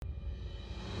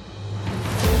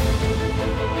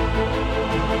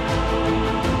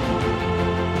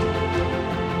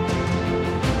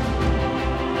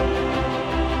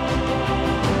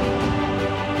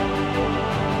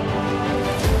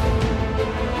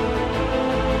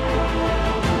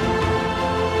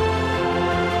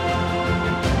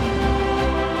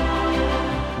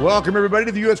Welcome, everybody,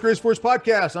 to the U.S. Grace Force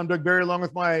Podcast. I'm Doug Barry, along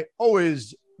with my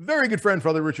always very good friend,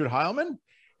 Father Richard Heilman.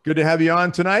 Good to have you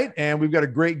on tonight, and we've got a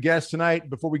great guest tonight.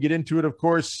 Before we get into it, of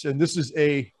course, and this is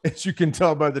as you can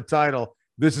tell by the title,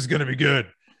 this is going to be good.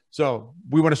 So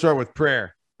we want to start with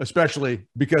prayer, especially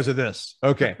because of this.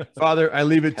 Okay, Father, I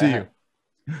leave it to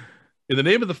you. In the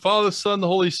name of the Father, the Son, the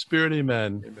Holy Spirit,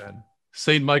 amen. Amen.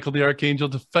 Saint Michael the Archangel,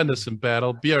 defend us in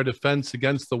battle. Be our defense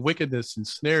against the wickedness and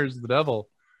snares of the devil.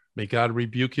 May God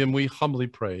rebuke him, we humbly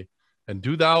pray. And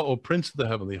do thou, O Prince of the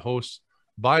heavenly hosts,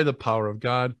 by the power of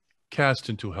God, cast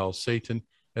into hell Satan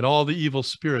and all the evil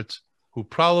spirits who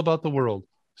prowl about the world,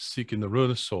 seeking the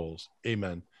ruin of souls.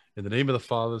 Amen. In the name of the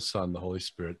Father, the Son, the Holy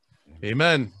Spirit.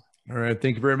 Amen. All right.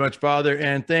 Thank you very much, Father.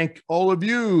 And thank all of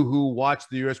you who watch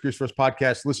the U.S. Grace Force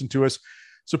Podcast, listen to us,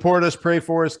 support us, pray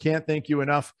for us. Can't thank you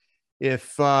enough.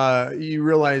 If you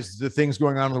realize the things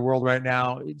going on in the world right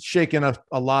now, it's shaking a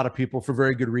lot of people for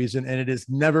very good reason. And it is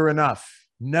never enough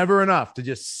to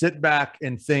just sit back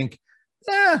and think,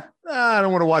 I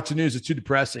don't want to watch the news. It's too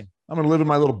depressing. I'm going to live in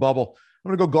my little bubble. I'm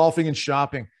going to go golfing and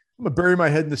shopping. I'm going to bury my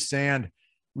head in the sand.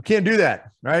 We can't do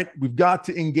that, right? We've got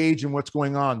to engage in what's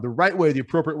going on the right way, the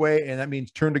appropriate way, and that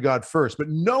means turn to God first. But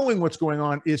knowing what's going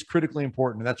on is critically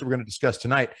important, and that's what we're going to discuss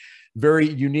tonight. Very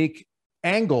unique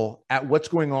angle at what's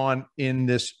going on in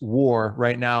this war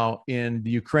right now in the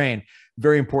Ukraine.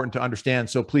 Very important to understand.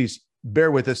 So please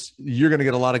bear with us. You're going to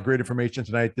get a lot of great information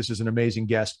tonight. This is an amazing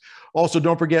guest. Also,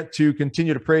 don't forget to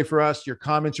continue to pray for us. Your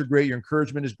comments are great. Your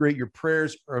encouragement is great. Your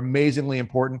prayers are amazingly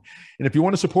important. And if you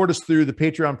want to support us through the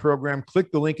Patreon program,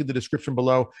 click the link in the description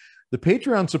below. The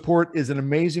Patreon support is an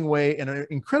amazing way and an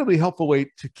incredibly helpful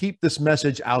way to keep this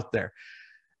message out there.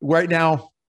 Right now,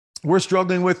 we're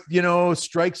struggling with,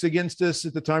 strikes against us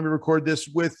at the time we record this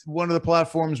with one of the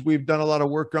platforms we've done a lot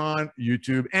of work on,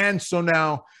 YouTube. And so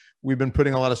now we've been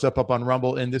putting a lot of stuff up on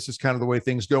Rumble, and this is kind of the way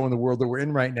things go in the world that we're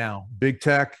in right now. Big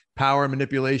tech, power,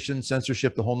 manipulation,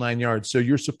 censorship, the whole 9 yards. So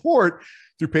your support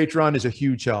through Patreon is a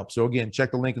huge help. So again, check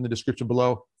the link in the description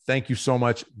below. Thank you so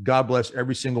much. God bless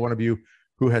every single one of you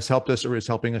who has helped us or is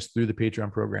helping us through the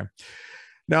Patreon program.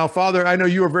 Now, Father, I know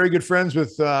you are very good friends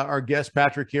with our guest,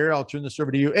 Patrick, here. I'll turn this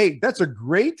over to you. Hey, that's a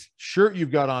great shirt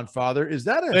you've got on, Father. Is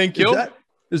that a Thank you.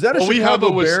 Is that a we have a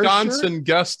Bears Wisconsin shirt?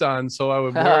 guest on, so I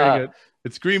was wearing it.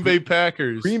 It's Green Bay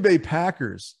Packers. Green Bay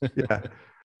Packers. Yeah.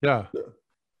 Yeah.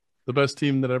 The best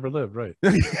team that ever lived, right?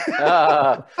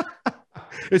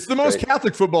 It's the most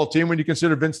Catholic football team when you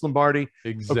consider Vince Lombardi.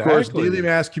 Exactly. Of course, daily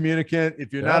mass communicant.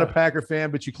 If you're not a Packer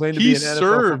fan, but you claim to be an NFL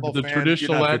served football the fan,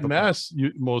 traditional Latin mass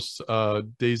most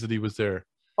days that he was there.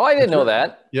 Oh, I didn't know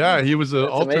that. Yeah, he was an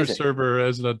altar amazing. server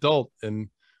as an adult, and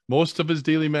most of his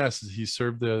daily masses, he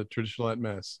served the traditional Latin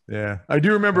mass. Yeah. I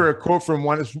do remember a quote from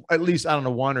one, at least, I don't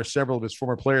know, one or several of his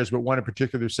former players, but one in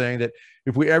particular saying that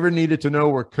if we ever needed to know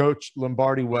where Coach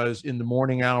Lombardi was in the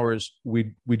morning hours,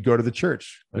 we'd go to the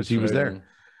church because he was there.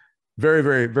 Very,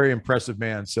 very, very impressive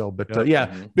man. So, but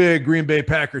big Green Bay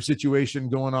Packer situation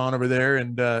going on over there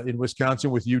and in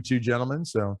Wisconsin with you two gentlemen.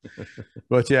 So,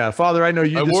 but yeah, Father, I know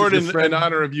you. I wore it in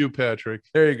honor of you, Patrick.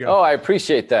 There you go. Oh, I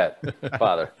appreciate that,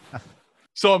 Father.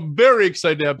 So I'm very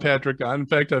excited to have Patrick on. In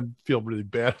fact, I feel really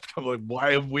bad. I'm like,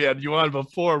 why have we had you on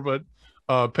before? But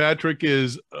Patrick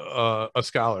is a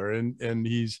scholar, and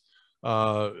he's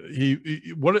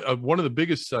one of the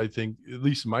biggest, I think, at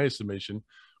least in my estimation,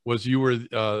 was you were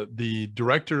the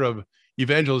director of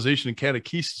evangelization and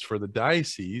catechesis for the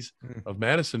Diocese of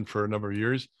Madison for a number of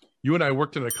years. You and I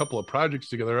worked on a couple of projects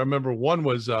together. I remember one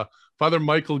was Father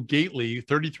Michael Gately,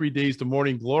 33 Days to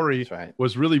Morning Glory,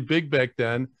 was really big back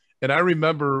then. And I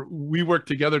remember we worked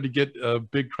together to get a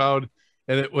big crowd.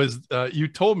 And it was, you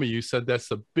told me, you said that's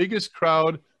the biggest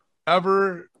crowd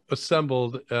ever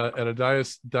assembled at a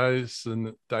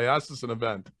diocesan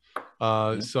event.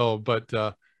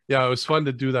 Yeah, it was fun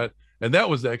to do that. And that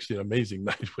was actually an amazing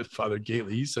night with Father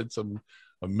Gately. He said some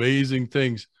amazing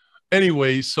things.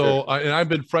 Anyway, so and I've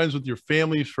been friends with your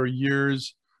family for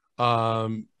years.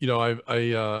 I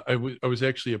was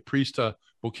actually a priest,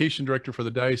 vocation director for the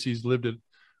diocese, lived at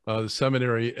the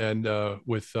seminary, and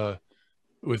with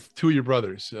two of your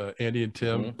brothers, Andy and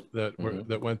Tim,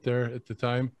 that went there at the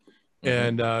time.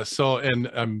 And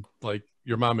I'm like,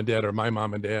 your mom and dad are my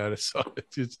mom and dad. So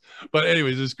but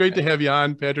anyways, it's great to have you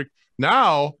on, Patrick.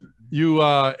 Now you,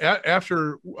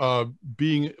 after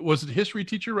being, was it history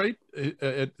teacher, right?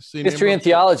 At St. History and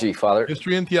theology, Father.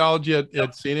 History and theology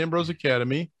at St. Ambrose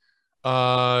Academy.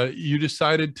 You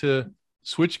decided to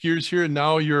switch gears here, and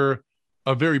now you're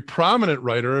a very prominent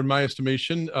writer, in my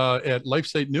estimation, at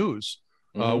LifeSite News,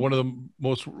 one of the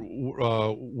most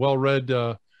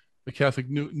well-read Catholic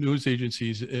news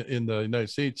agencies in the United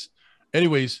States.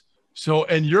 Anyways, So,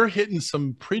 and you're hitting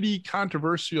some pretty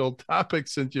controversial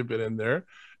topics since you've been in there,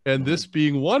 and this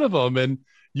being one of them. And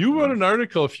you wrote an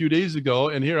article a few days ago,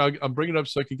 and here I'll bring it up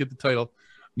so I can get the title: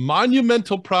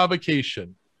 Monumental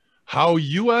Provocation, How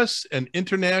U.S. and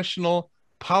International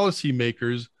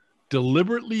Policymakers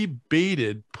Deliberately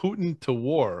Baited Putin to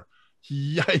War.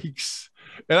 Yikes.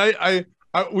 And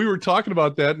we were talking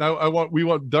about that,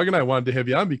 and Doug and I wanted to have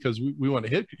you on because we want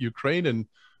to hit Ukraine and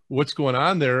what's going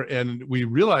on there. And we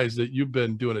realized that you've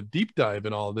been doing a deep dive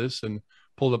in all this and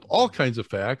pulled up all kinds of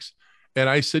facts. And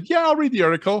I said, yeah, I'll read the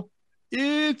article.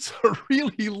 It's a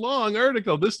really long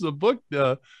article. This is a book,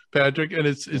 Patrick, and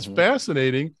it's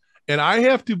fascinating. And I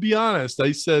have to be honest.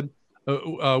 I said,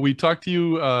 we talked to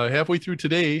you halfway through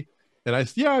today, and I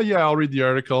said, yeah, I'll read the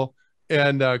article.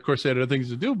 And of course, I had other things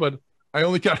to do, but I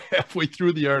only got halfway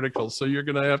through the article. So you're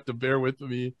going to have to bear with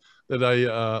me that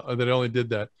I only did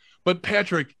that. But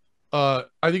Patrick, I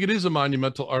think it is a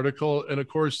monumental article, and of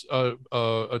course,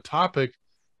 a topic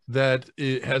that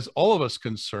it has all of us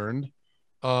concerned.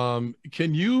 Can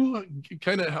you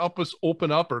kind of help us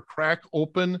open up or crack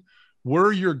open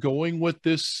where you're going with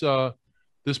this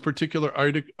this particular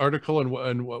article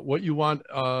and what you want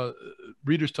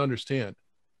readers to understand?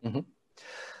 Mm-hmm.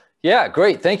 Yeah,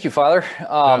 great. Thank you, Father.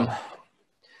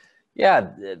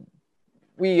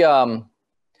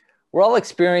 We're all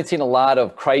experiencing a lot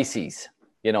of crises,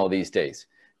 these days.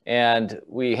 And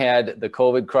we had the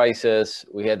COVID crisis,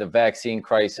 we had the vaccine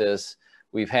crisis,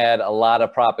 we've had a lot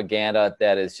of propaganda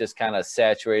that has just kind of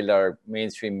saturated our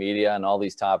mainstream media on all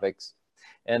these topics.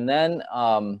 And then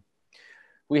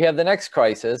we have the next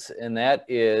crisis, and that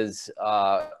is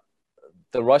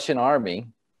the Russian army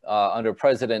under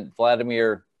President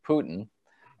Vladimir Putin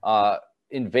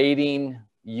invading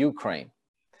Ukraine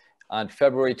on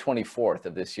February 24th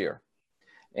of this year.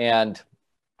 And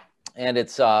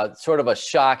it's sort of a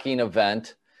shocking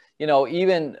event.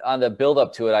 Even on the build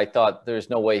up to it, I thought there's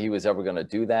no way he was ever going to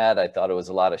do that. I thought it was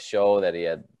a lot of show that he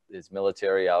had his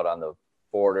military out on the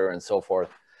border and so forth.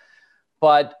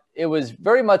 But it was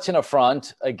very much an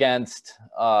affront against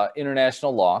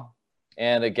international law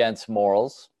and against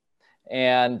morals.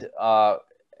 And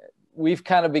we've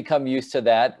kind of become used to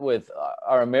that with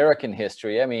our American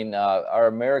history. I mean, our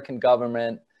American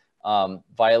government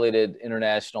violated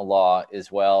international law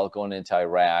as well, going into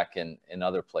Iraq and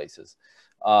other places.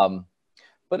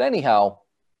 But anyhow,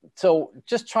 so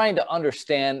just trying to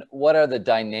understand what are the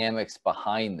dynamics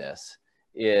behind this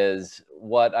is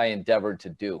what I endeavored to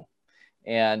do.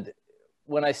 And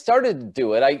when I started to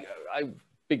do it, I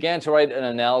began to write an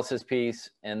analysis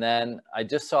piece, and then I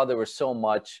just saw there was so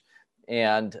much,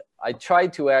 and I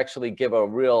tried to actually give a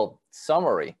real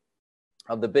summary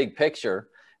of the big picture,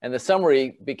 and the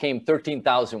summary became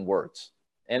 13,000 words.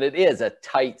 And it is a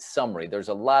tight summary. There's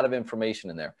a lot of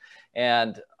information in there.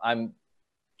 And I'm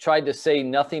tried to say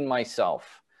nothing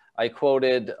myself. I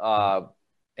quoted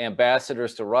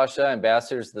ambassadors to Russia,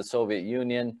 ambassadors to the Soviet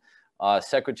Union,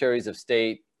 secretaries of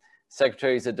state,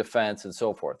 secretaries of defense, and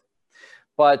so forth.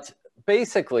 But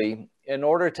basically, in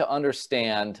order to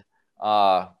understand,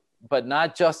 but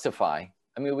not justify,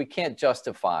 I mean, we can't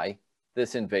justify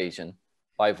this invasion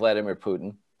by Vladimir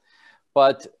Putin,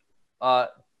 but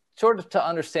sort of to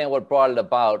understand what brought it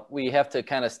about, we have to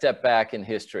kind of step back in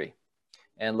history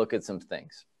and look at some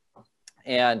things.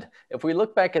 And if we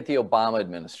look back at the Obama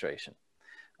administration,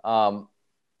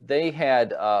 they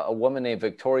had a woman named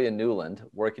Victoria Nuland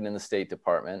working in the State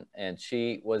Department, and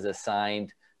she was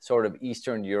assigned sort of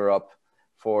Eastern Europe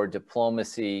for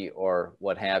diplomacy or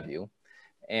what have you.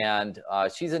 And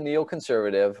she's a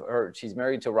neoconservative. She's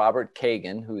married to Robert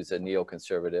Kagan, who's a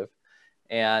neoconservative.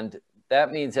 And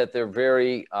that means that they're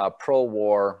very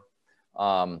pro-war,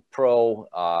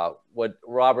 what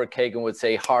Robert Kagan would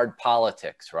say, hard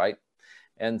politics, right?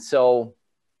 And so,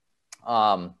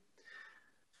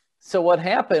 so what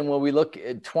happened when we look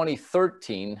at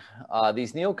 2013,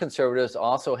 these neoconservatives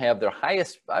also have their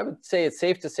highest, I would say it's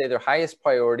safe to say their highest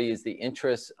priority is the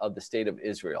interests of the state of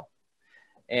Israel.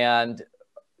 And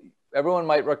everyone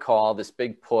might recall this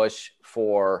big push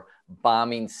for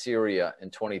bombing Syria in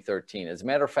 2013. As a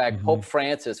matter of fact, Pope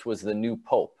Francis was the new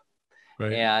Pope.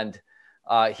 Right. And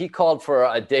he called for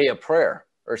a day of prayer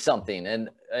or something.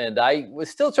 And I was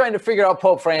still trying to figure out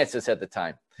Pope Francis at the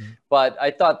time. But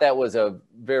I thought that was a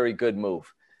very good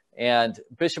move. And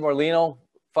Bishop Morlino,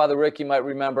 Father Rick, you might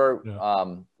remember,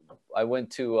 I went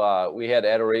to, we had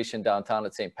adoration downtown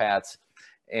at St. Pat's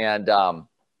and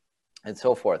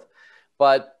so forth.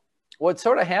 But what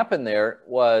sort of happened there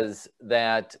was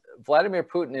that Vladimir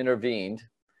Putin intervened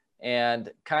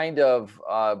and kind of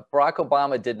Barack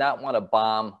Obama did not want to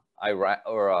bomb Iraq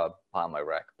or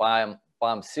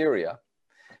bomb Syria.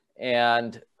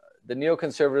 And the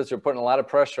neoconservatives were putting a lot of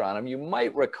pressure on him. You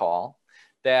might recall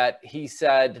that he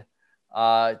said,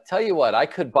 tell you what, I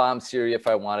could bomb Syria if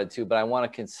I wanted to, but I want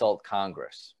to consult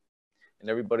Congress. And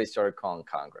everybody started calling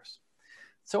Congress.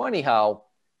 So anyhow,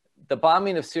 the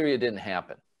bombing of Syria didn't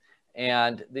happen.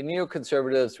 And the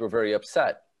neoconservatives were very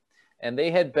upset. And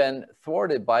they had been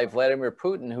thwarted by Vladimir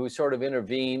Putin, who sort of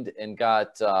intervened and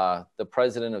got the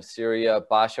president of Syria,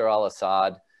 Bashar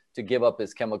al-Assad, to give up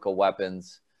his chemical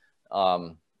weapons.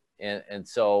 And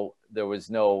so there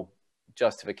was no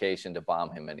justification to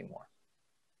bomb him anymore.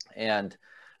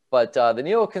 But the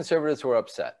neoconservatives were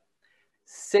upset.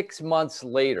 6 months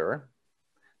later,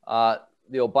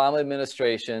 the Obama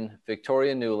administration,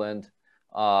 Victoria Nuland,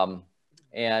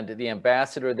 and the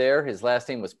ambassador there, his last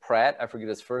name was Pratt, I forget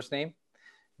his first name,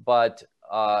 but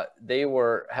they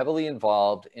were heavily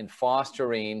involved in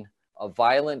fostering a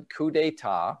violent coup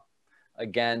d'etat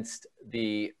against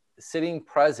the sitting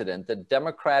president, the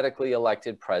democratically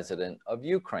elected president of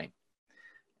Ukraine.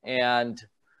 And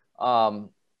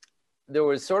there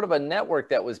was sort of a network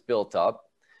that was built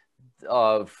up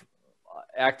of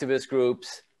activist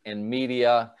groups and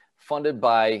media funded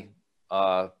by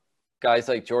guys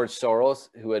like George Soros,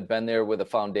 who had been there with a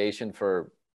foundation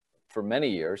for many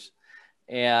years,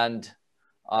 and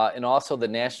also the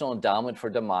National Endowment for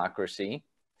Democracy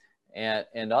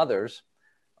and others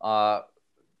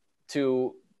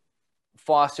to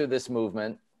foster this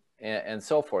movement and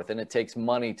so forth. And it takes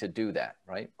money to do that,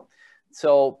 right?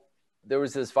 So there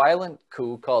was this violent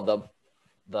coup called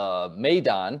the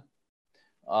Maidan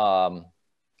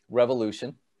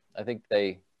Revolution. I think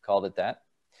they called it that.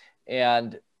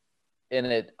 And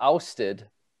it ousted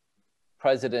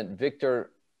President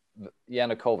Viktor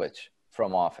Yanukovych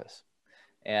from office.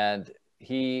 And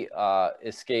he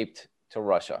escaped to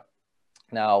Russia.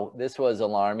 Now, this was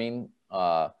alarming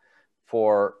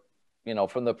for,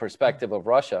 from the perspective of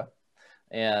Russia.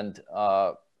 And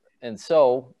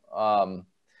so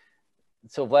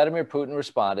Vladimir Putin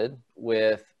responded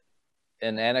with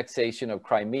an annexation of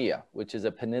Crimea, which is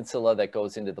a peninsula that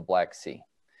goes into the Black Sea.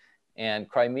 And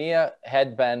Crimea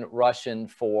had been Russian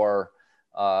for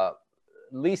at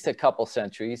least a couple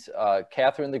centuries.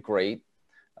 Catherine the Great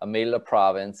made it a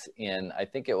province in, I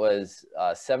think it was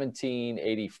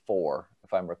 1784,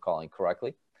 if I'm recalling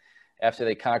correctly, after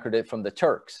they conquered it from the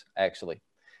Turks, actually.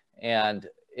 And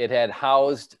it had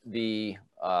housed the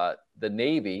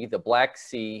Navy, the Black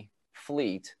Sea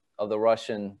Fleet of the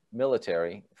Russian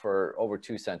military for over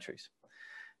 2 centuries.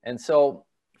 And so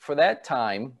for that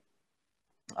time,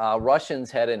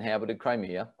 Russians had inhabited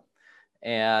Crimea,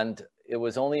 and it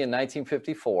was only in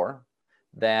 1954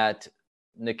 that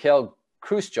Mikhail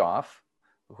Khrushchev,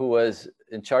 who was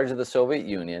in charge of the Soviet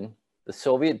Union, the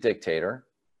Soviet dictator,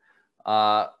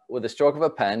 with a stroke of a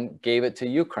pen, gave it to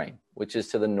Ukraine, which is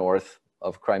to the north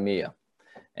of Crimea,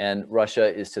 and Russia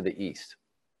is to the east.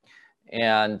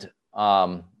 And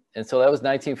so that was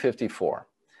 1954.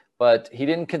 But he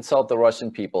didn't consult the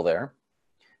Russian people there.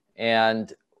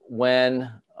 And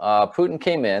when Putin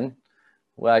came in,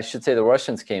 well, I should say the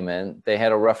Russians came in, they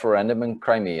had a referendum in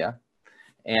Crimea.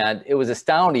 And it was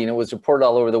astounding. It was reported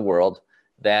all over the world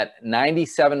that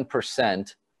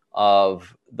 97%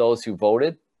 of those who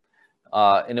voted,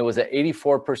 and it was an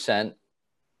 84%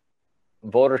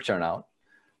 voter turnout,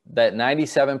 that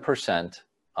 97%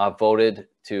 voted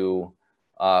to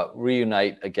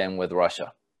reunite again with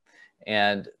Russia.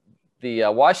 And the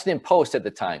Washington Post at the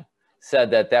time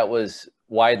said that that was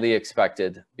widely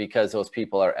expected because those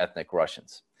people are ethnic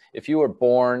Russians. If you were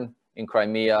born in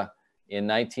Crimea in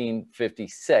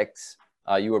 1956,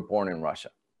 you were born in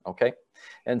Russia, okay?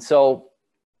 And so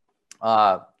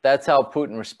that's how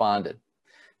Putin responded.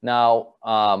 Now,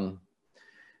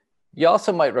 you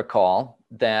also might recall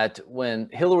that when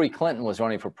Hillary Clinton was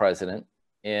running for president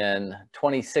in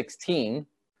 2016,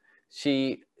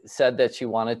 she said that she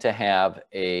wanted to have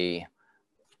a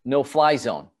no-fly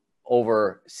zone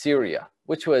over Syria,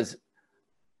 which was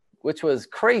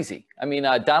crazy. I mean,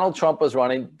 Donald Trump was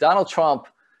running. Donald Trump,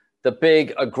 the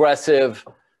big, aggressive,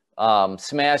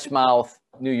 smash mouth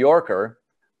New Yorker,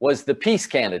 was the peace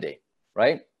candidate,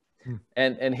 right?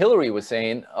 And Hillary was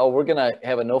saying, oh, we're going to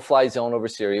have a no-fly zone over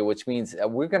Syria, which means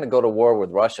we're going to go to war with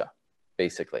Russia,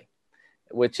 basically,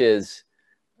 which is,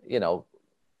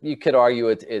 you could argue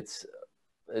it's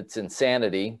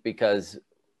insanity because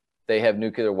they have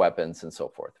nuclear weapons and so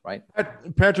forth, right?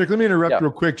 Patrick, let me interrupt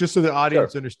real quick, just so the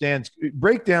audience Sure. understands.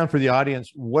 Break down for the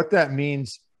audience what that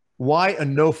means, why a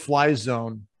no-fly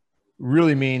zone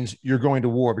really means you're going to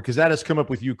war, because that has come up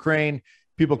with Ukraine.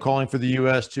 people calling for the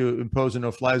U.S. to impose a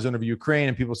no-fly zone over Ukraine,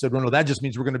 and people said, well, no, that just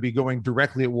means we're going to be going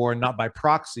directly at war and not by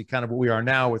proxy, kind of what we are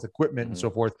now with equipment and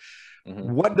so forth.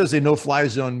 What does a no-fly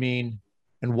zone mean,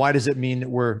 and why does it mean that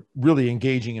we're really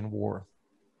engaging in war?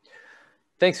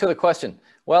 Thanks for the question.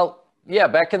 Well, yeah,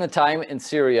 back in the time in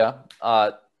Syria,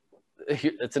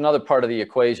 it's another part of the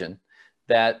equation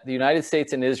that the United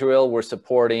States and Israel were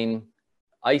supporting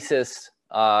ISIS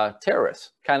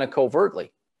terrorists kind of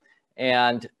covertly.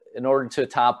 And in order to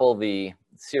topple the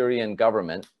Syrian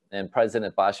government and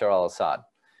President Bashar al-Assad.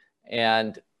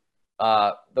 And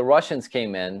the Russians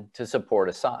came in to support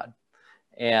Assad.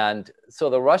 And so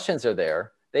the Russians are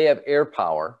there, they have air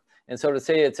power. And so to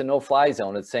say it's a no-fly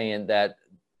zone, it's saying that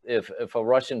if a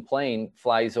Russian plane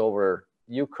flies over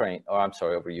Ukraine, or I'm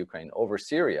sorry, over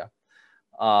Syria,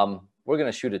 we're going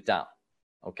to shoot it down,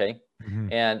 okay?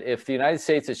 And if the United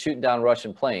States is shooting down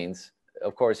Russian planes,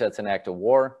 of course, that's an act of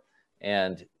war,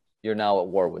 and you're now at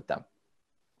war with them.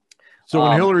 So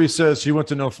when Hillary says she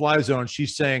wants a no-fly zone,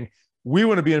 she's saying we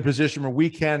want to be in a position where we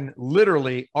can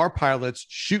literally, our pilots,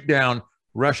 shoot down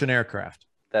Russian aircraft.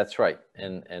 That's right.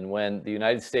 And when the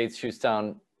United States shoots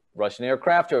down Russian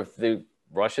aircraft, or if the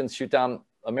Russians shoot down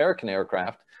American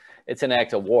aircraft, it's an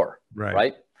act of war,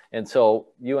 right? And so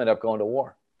you end up going to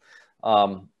war.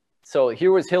 So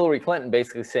here was Hillary Clinton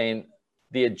basically saying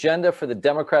the agenda for the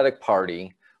Democratic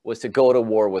Party was to go to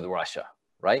war with Russia,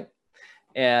 right?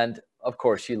 And of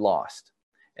course she lost.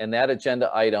 And that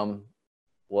agenda item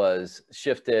was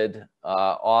shifted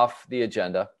off the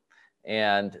agenda.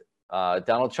 And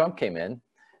Donald Trump came in,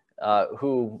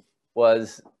 who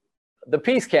was the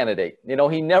peace candidate. You know,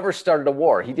 he never started a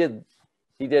war. He did,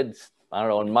 I don't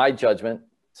know, in my judgment,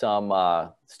 some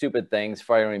stupid things,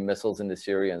 firing missiles into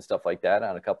Syria and stuff like that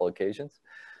on a couple of occasions.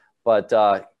 But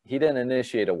he didn't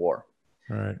initiate a war.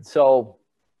 All right. So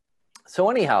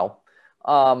anyhow,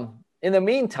 in the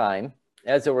meantime,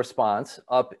 as a response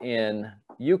up in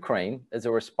Ukraine, as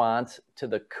a response to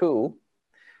the coup,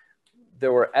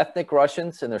 there were ethnic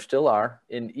Russians, and there still are,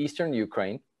 in eastern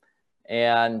Ukraine,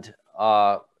 and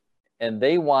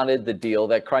they wanted the deal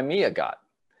that Crimea got.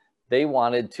 They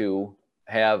wanted to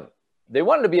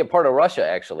be a part of Russia,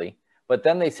 actually, but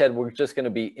then they said we're just going to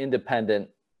be independent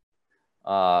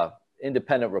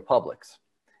republics.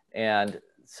 And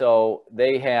so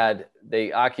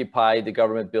they occupied the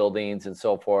government buildings and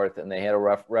so forth, and they had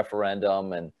a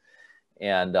referendum, and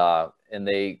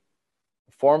they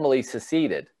formally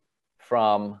seceded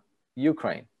from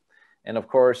Ukraine. And of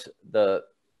course, the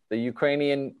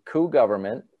Ukrainian coup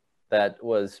government that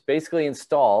was basically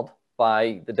installed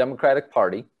by the Democratic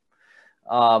Party,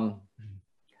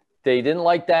 they didn't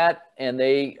like that, and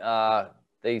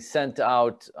they sent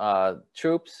out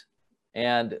troops,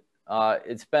 and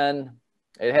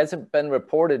it hasn't been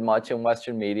reported much in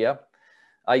Western media.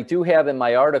 I do have in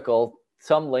my article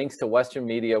some links to Western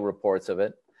media reports of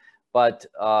it, but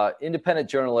independent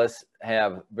journalists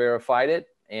have verified it,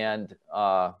 and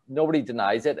nobody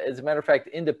denies it. As a matter of fact,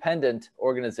 independent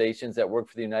organizations that work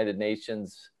for the United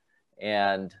Nations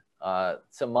and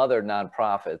some other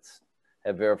nonprofits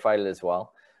have verified it as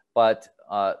well. But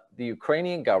the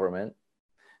Ukrainian government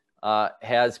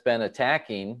has been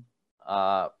attacking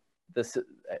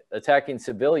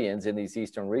civilians in these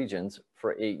eastern regions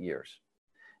for 8 years.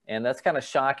 And that's kind of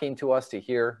shocking to us to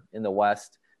hear in the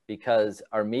West, because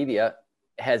our media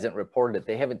hasn't reported it.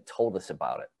 They haven't told us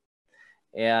about it.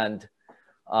 And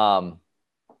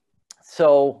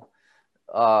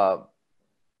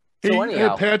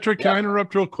anyhow, Patrick, can I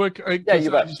interrupt real quick? I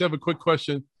just have a quick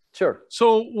question. Sure.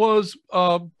 So was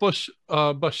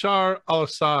Bashar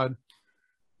al-Assad,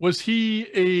 was he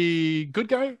a good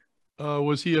guy?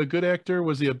 Was he a good actor?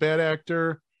 Was he a bad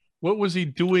actor? What was he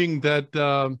doing that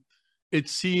it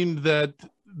seemed that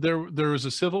there was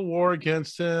a civil war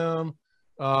against him?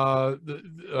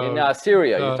 In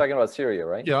Syria, you're talking about Syria,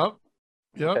 right? Yeah.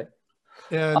 Okay.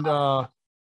 And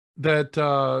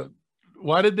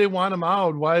why did they want him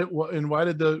out? Why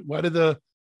did the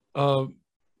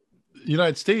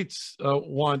United States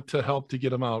want to help to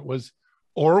get him out? Was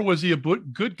he a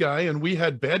good guy and we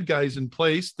had bad guys in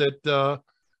place that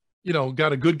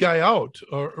got a good guy out,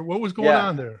 or what was going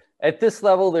on there? At this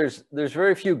level, there's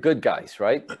very few good guys,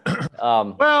 right?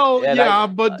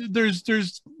 But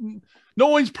there's no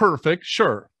one's perfect,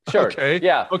 sure. Okay.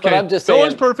 Yeah. Okay. But I'm just saying, no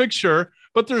one's perfect, sure.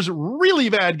 But there's really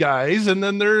bad guys, and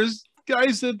then there's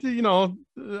guys that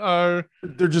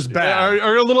they're just bad,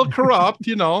 are a little corrupt,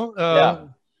 Yeah.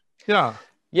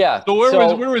 So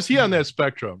where was he on that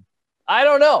spectrum? I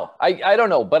don't know. I don't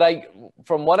know, but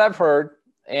from what I've heard,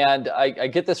 and I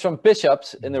get this from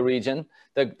bishops in the region,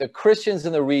 the Christians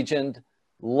in the region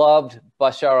loved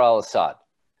Bashar al-Assad,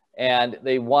 and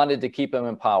they wanted to keep him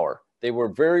in power. They were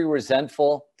very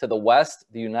resentful to the West,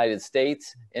 the United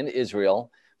States, and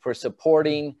Israel for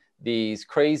supporting these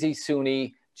crazy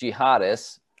Sunni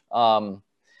jihadists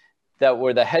that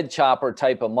were the head chopper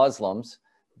type of Muslims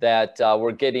that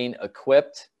were getting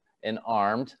equipped and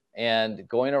armed and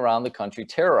going around the country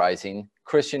terrorizing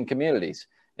Christian communities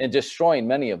and destroying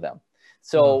many of them.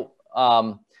 So,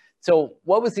 so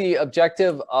what was the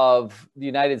objective of the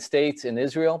United States and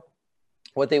Israel?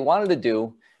 What they wanted to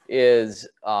do is,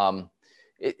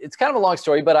 it's kind of a long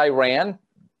story, but Iran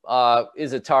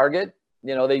is a target.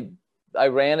 You know,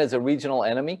 Iran is a regional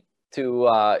enemy to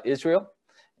Israel,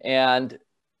 and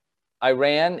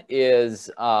Iran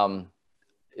is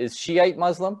Shiite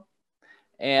Muslim,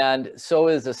 and so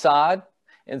is Assad.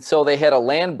 And so they had a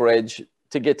land bridge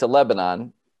to get to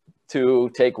Lebanon to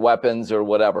take weapons or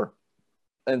whatever.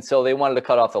 And so they wanted to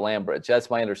cut off the land bridge. That's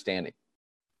my understanding.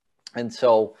 And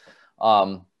so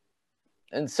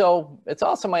it's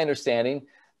also my understanding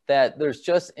that there's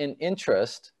just an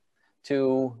interest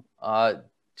to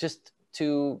just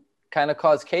to kind of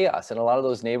cause chaos in a lot of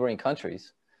those neighboring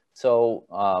countries. So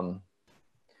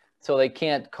so they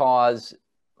can't cause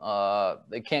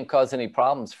any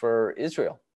problems for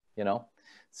Israel, you know.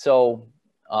 So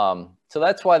so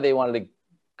that's why they wanted to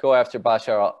go after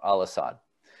Bashar al-Assad.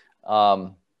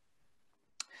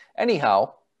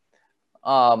 Anyhow,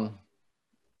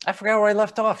 I forgot where I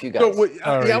left off, you guys. So,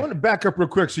 I want to back up real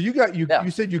quick. So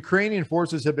you said Ukrainian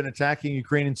forces have been attacking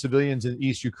Ukrainian civilians in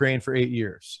East Ukraine for 8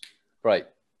 years. Right.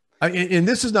 And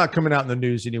this is not coming out in the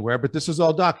news anywhere, but this is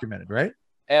all documented, right?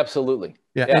 Absolutely.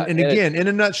 Yeah. And again, in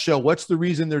a nutshell, what's the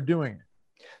reason they're doing it?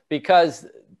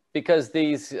 Because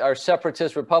these are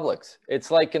separatist republics. It's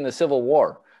like in the Civil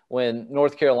War when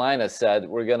North Carolina said,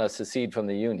 we're going to secede from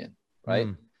the Union, right?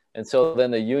 Mm. And so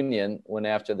then the Union went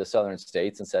after the southern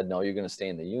states and said, no, you're going to stay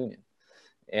in the Union.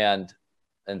 And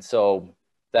so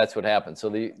that's what happened. So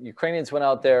the Ukrainians went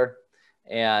out there,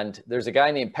 and there's a guy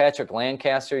named Patrick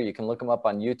Lancaster. You can look him up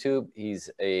on YouTube. He's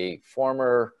a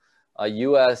former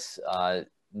U.S.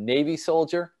 Navy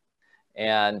soldier,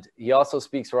 and he also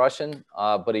speaks Russian,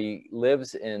 but he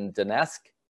lives in Donetsk.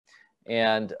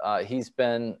 And he's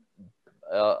been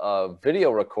a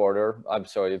video reporter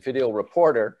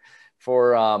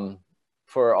for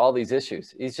all these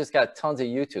issues. He's just got tons of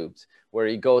YouTubes where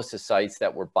he goes to sites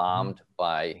that were bombed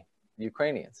by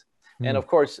Ukrainians. And of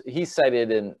course, he's cited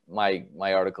in my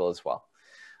article as well.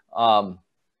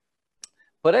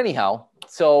 But anyhow,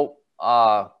 so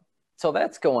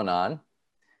that's going on.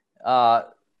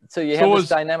 So you have this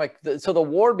dynamic. So the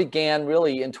war began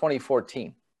really in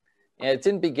 2014, and it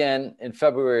didn't begin in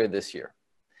February of this year.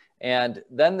 And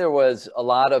then there was a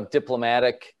lot of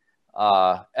diplomatic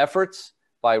efforts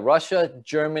by Russia,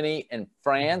 Germany, and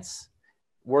France,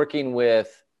 working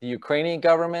with the Ukrainian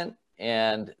government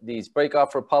and these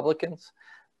break-off republics,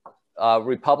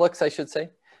 I should say,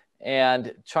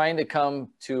 and trying to come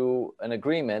to an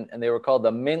agreement. And they were called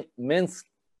the Minsk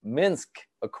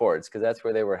Accords, because that's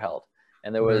where they were held.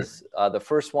 And there was the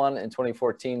first one in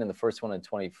 2014 and the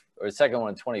second one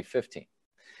in 2015.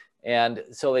 And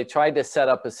so they tried to set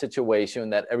up a situation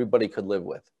that everybody could live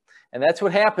with. And that's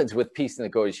what happens with peace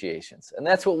negotiations. And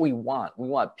that's what we want. We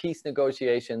want peace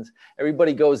negotiations.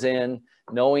 Everybody goes in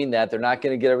knowing that they're not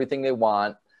going to get everything they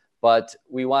want, but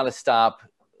we want to stop,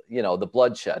 you know, the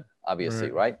bloodshed,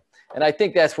 obviously, right? And I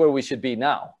think that's where we should be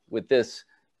now with this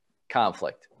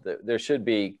conflict. There should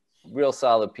be real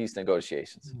solid peace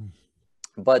negotiations.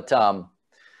 But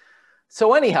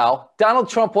so anyhow, Donald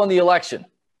Trump won the election.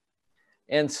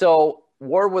 And so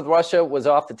war with Russia was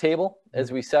off the table,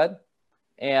 as we said.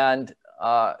 And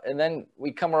then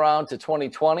we come around to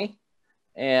 2020,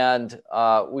 and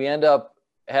we end up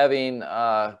having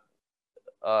Joe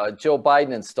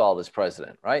Biden installed as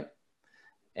president, right?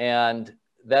 And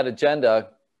that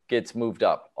agenda gets moved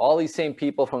up. All these same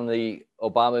people from the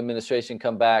Obama administration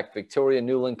come back. Victoria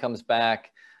Nuland comes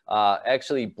back.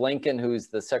 Actually, Blinken, who's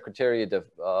the Secretary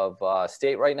of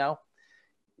State right now,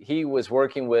 he was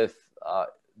working with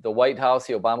the White House,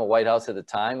 the Obama White House at the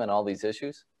time, on all these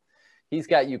issues. He's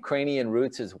got Ukrainian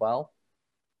roots as well.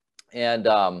 And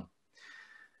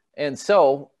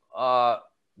so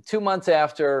 2 months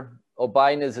after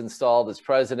Biden is installed as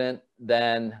president,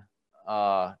 then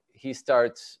he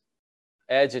starts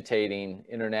agitating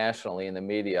internationally in the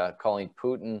media, calling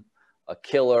Putin a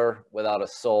killer without a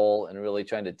soul and really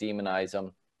trying to demonize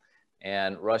him.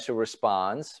 And Russia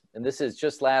responds. And this is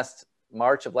just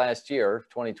March of last year,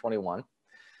 2021.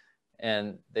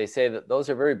 And they say that those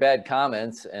are very bad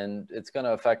comments and it's going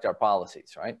to affect our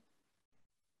policies, right?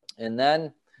 And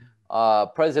then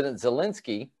President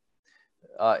Zelensky,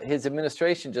 his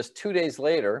administration just 2 days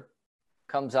later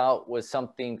comes out with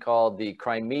something called the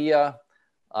Crimea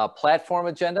Platform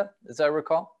Agenda, as I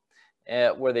recall,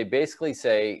 where they basically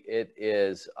say it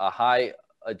is a high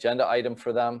agenda item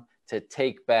for them to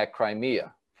take back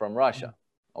Crimea from Russia,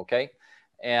 okay?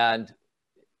 And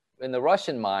in the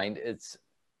Russian mind,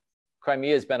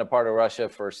 Crimea has been a part of Russia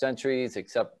for centuries,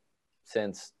 except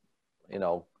since, you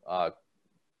know,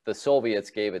 the Soviets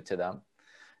gave it to them.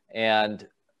 And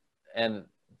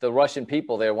the Russian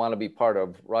people there want to be part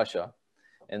of Russia.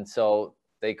 And so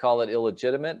they call it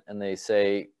illegitimate, and they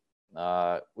say,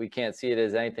 we can't see it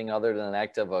as anything other than an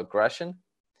act of aggression.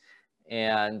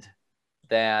 And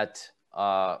that's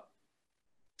how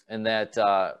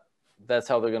they're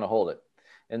going to hold it.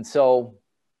 And so,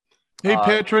 hey,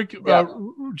 Patrick, yeah.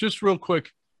 Just real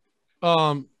quick,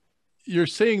 you're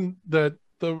saying that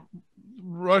the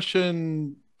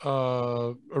Russian,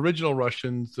 original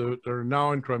Russians that are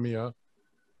now in Crimea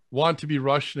want to be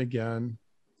Russian again.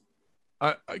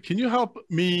 Can you help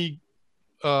me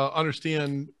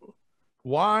understand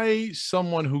why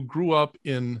someone who grew up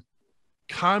in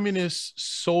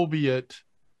communist Soviet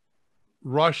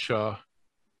Russia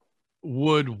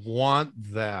would want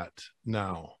that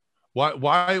now?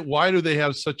 Why do they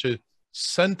have such a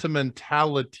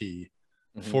sentimentality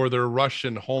for their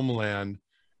Russian homeland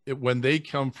when they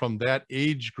come from that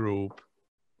age group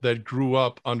that grew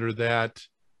up under that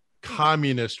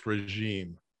communist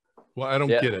regime? Well, I don't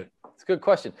get it. It's a good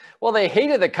question. Well, they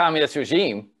hated the communist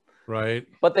regime, right?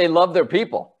 But they love their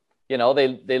people. You know,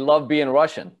 they love being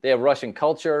Russian. They have Russian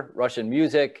culture, Russian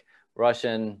music,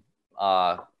 Russian,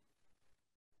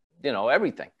 you know,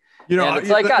 everything. You know, and it's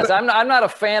like us. I'm not a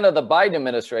fan of the Biden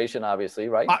administration, obviously,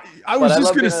 right? I was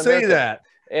just going to say that.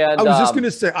 And I was just going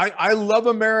to say, I love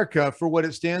America for what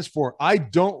it stands for. I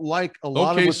don't like a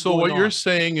lot of what's going on. Okay, so what you're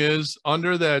saying is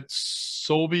under that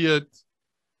Soviet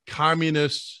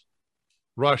communist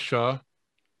Russia,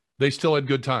 they still had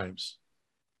good times.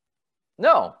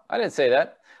 No, I didn't say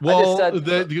that. Well, I just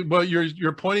said, but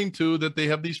you're pointing to that they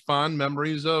have these fond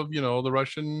memories of, you know, the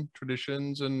Russian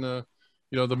traditions and, you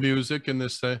know, the music and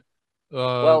this thing.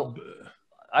 Well,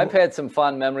 I've had some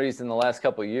fond memories in the last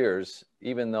couple of years,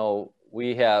 even though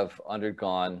we have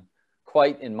undergone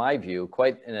in my view,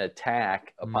 quite an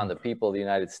attack upon the people of the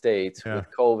United States with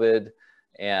COVID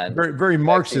and very, very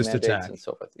Marxist attack and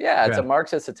so forth. Yeah, it's a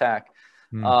Marxist attack.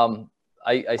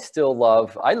 I still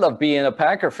love being a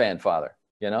Packer fan, Father,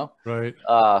 you know, right.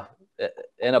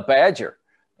 And a Badger.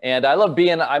 And I love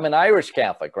I'm an Irish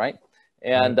Catholic, right?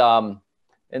 And,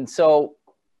 and so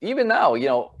even now, you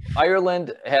know,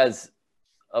 Ireland has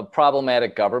a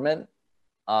problematic government,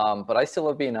 but I still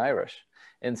love being Irish.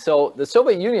 And so the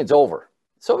Soviet Union's over.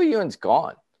 The Soviet Union's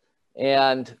gone.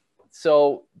 And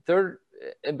so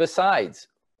and besides,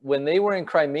 when they were in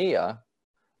Crimea,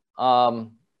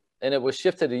 and it was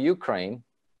shifted to Ukraine,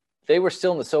 they were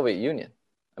still in the Soviet Union.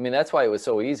 I mean, that's why it was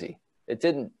so easy. It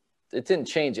didn't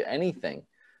change anything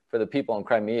for the people in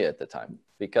Crimea at the time,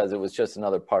 because it was just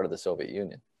another part of the Soviet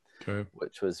Union,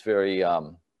 which was very,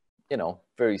 you know,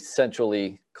 very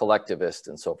centrally collectivist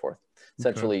and so forth,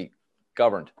 centrally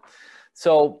governed.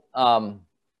 So,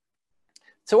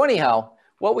 so anyhow,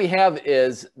 what we have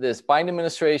is this Biden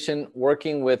administration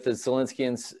working with the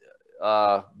Zelensky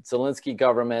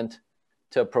government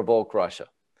to provoke Russia.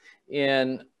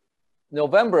 In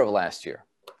November of last year,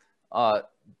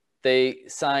 they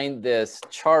signed this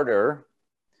charter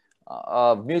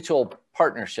of mutual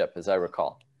partnership, as I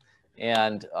recall.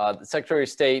 And the Secretary of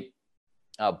State,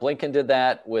 Blinken, did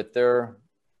that with their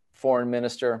foreign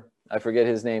minister. I forget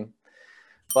his name.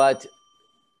 But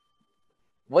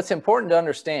what's important to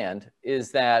understand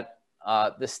is that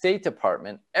the State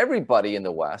Department, everybody in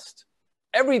the West,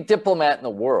 every diplomat in the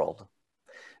world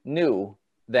knew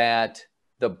that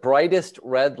the brightest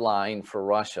red line for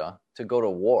Russia to go to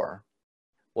war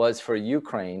was for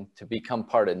Ukraine to become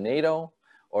part of NATO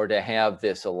or to have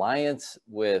this alliance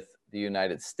with the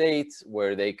United States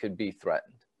where they could be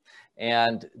threatened.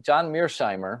 And John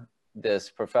Mearsheimer, this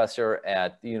professor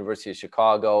at the University of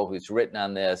Chicago, who's written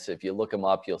on this, if you look him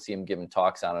up, you'll see him giving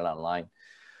talks on it online,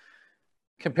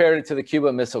 compared it to the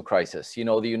Cuban Missile Crisis. You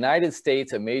know, the United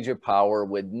States, a major power,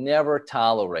 would never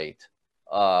tolerate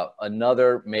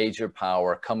another major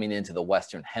power coming into the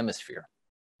Western Hemisphere,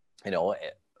 you know,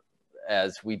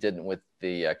 as we did with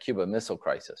the Cuban Missile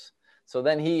Crisis. So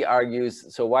then he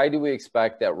argues, so why do we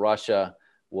expect that Russia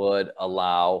would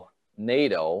allow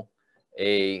NATO,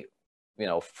 a, you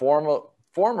know,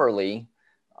 formerly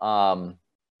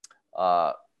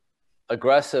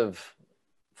aggressive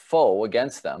foe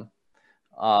against them,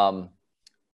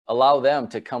 allow them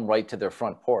to come right to their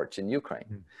front porch in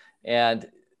Ukraine? And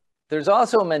there's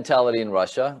also a mentality in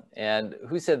Russia, and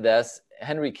who said this?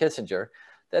 Henry Kissinger,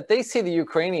 that they see the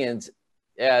Ukrainians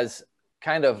as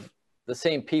kind of the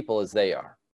same people as they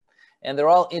are. And they're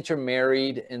all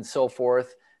intermarried and so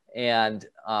forth. And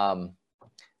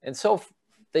so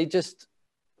they just,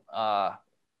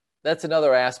 that's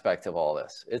another aspect of all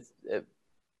this.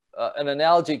 An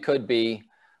analogy could be,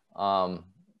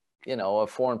 you know, a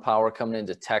foreign power coming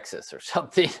into Texas or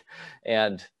something.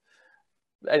 And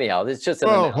anyhow, it's just an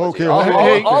analogy.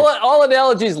 Okay. All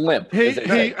analogies limp.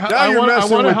 Hey, I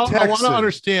want to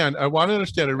understand. I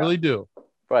really do.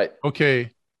 Right. Okay.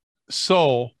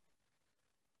 So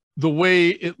the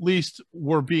way at least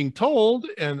we're being told,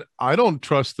 and I don't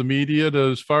trust the media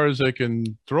as far as I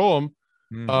can throw them.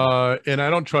 And I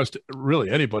don't trust really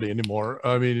anybody anymore.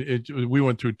 I mean, we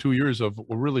went through 2 years of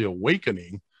really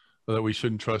awakening that we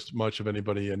shouldn't trust much of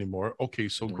anybody anymore. Okay,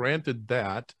 so granted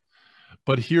that,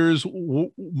 but here's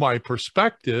my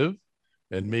perspective,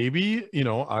 and maybe, you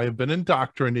know, I've been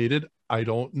indoctrinated. I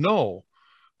don't know,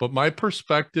 but my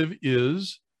perspective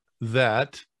is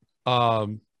that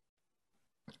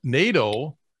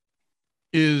NATO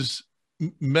is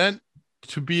meant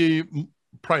to be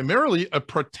primarily a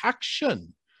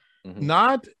protection,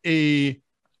 not an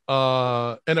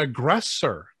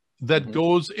aggressor that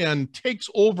goes and takes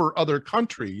over other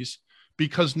countries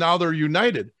because now they're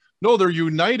united. No, they're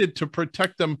united to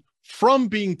protect them from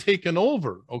being taken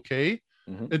over. Okay.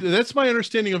 That's my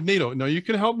understanding of NATO. Now you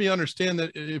can help me understand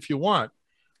that if you want.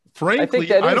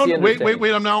 Frankly, I don't wait.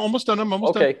 I'm now almost done. I'm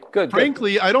almost done. Good.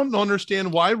 Frankly, I don't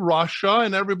understand why Russia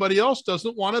and everybody else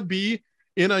doesn't want to be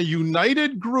in a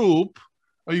united group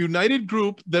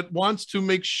that wants to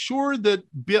make sure that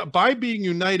by being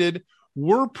united,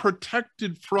 we're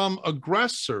protected from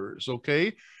aggressors.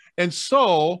 Okay. And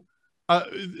so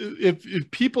if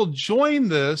people join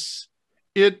this,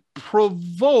 it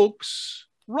provokes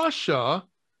Russia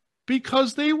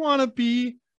because they want to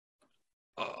be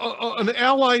an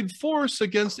allied force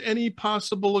against any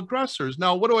possible aggressors.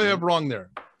 Now, what do I have wrong there?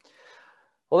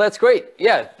 Well, that's great.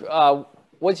 Yeah.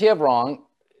 What you have wrong,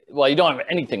 well, you don't have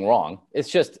anything wrong. It's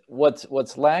just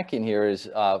what's lacking here is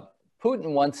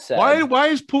Putin once said... Why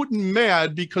is Putin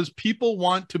mad? Because people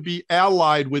want to be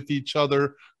allied with each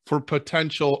other for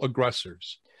potential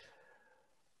aggressors.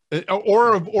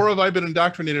 Or have I been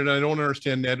indoctrinated and I don't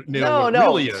understand NATO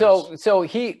really is? So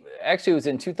he actually was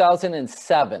in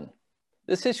 2007.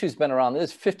 This issue's been around.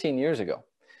 This is 15 years ago.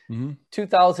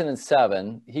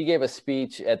 2007, he gave a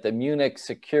speech at the Munich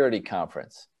Security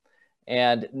Conference.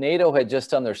 And NATO had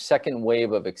just done their second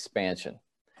wave of expansion.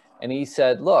 And he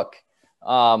said, look,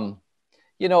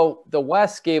 you know, the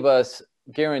West gave us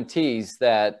guarantees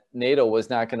that NATO was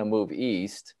not going to move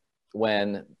east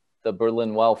when the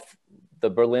Berlin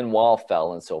Wall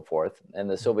fell and so forth, and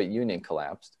the Soviet Union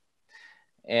collapsed.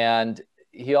 And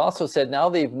he also said, now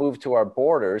they've moved to our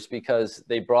borders because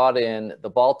they brought in the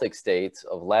Baltic states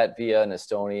of Latvia and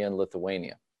Estonia and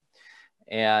Lithuania.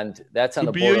 And that's on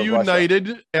the border of Russia. To be a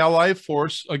united ally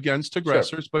force against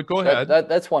aggressors, but go ahead.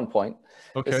 That's one point.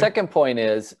 Okay. The second point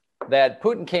is that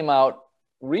Putin came out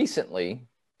recently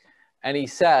and he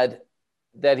said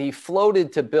that he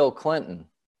floated to Bill Clinton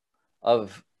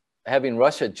of having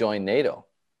Russia join NATO.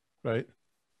 Right.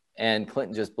 And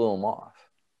Clinton just blew him off.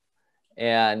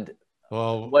 And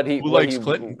well, who likes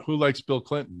Clinton? Who likes Bill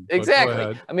Clinton?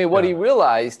 Exactly. I mean, what he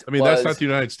realized that's not the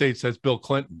United States. That's Bill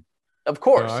Clinton. Of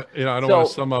course. I don't want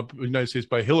to sum up the United States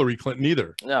by Hillary Clinton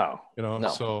either. No.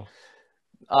 So.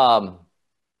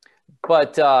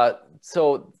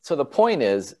 So the point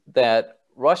is that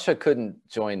Russia couldn't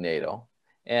join NATO.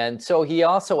 And so he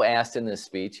also asked in this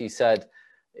speech, he said,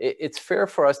 it's fair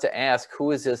for us to ask,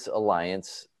 who is this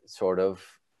alliance sort of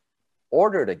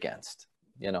ordered against,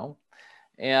 you know?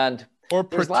 And or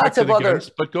protected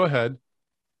against, but go ahead.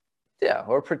 Yeah,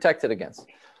 or protected against.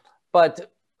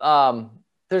 But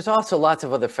there's also lots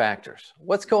of other factors.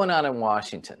 What's going on in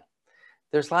Washington?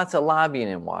 There's lots of lobbying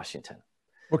in Washington.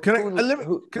 Well,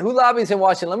 who lobbies in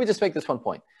Washington? Let me just make this one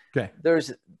point. Okay.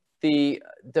 There's the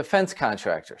defense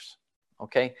contractors.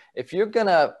 Okay. If you're going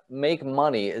to make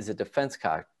money as a defense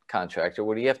contractor,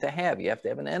 what do you have to have? You have to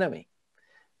have an enemy.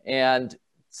 And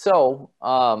so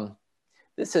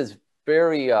this is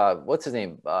very, what's his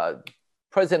name?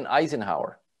 President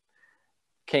Eisenhower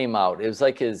came out. It was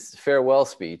like his farewell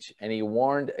speech, and he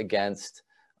warned against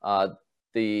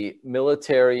the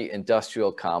military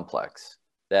industrial complex,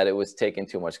 that it was taking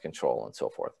too much control and so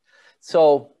forth.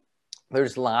 So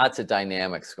there's lots of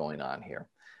dynamics going on here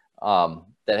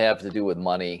that have to do with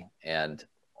money and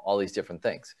all these different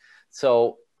things.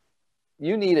 So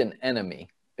you need an enemy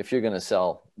if you're going to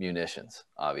sell munitions,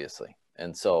 obviously.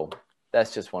 And so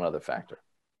that's just one other factor.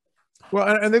 Well,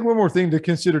 I think one more thing to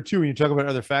consider too, when you talk about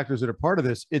other factors that are part of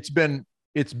this, it's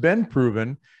been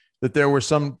proven that there were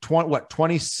some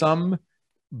 20 some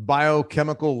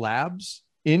biochemical labs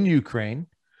in Ukraine.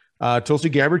 Tulsi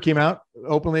Gabbard came out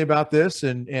openly about this,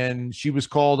 and she was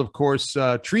called, of course,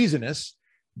 treasonous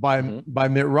by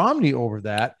Mitt Romney over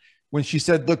that. When she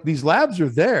said, "Look, these labs are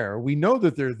there. We know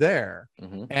that they're there."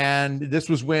 And this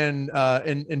was when,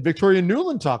 and Victoria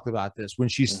Nuland talked about this when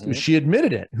she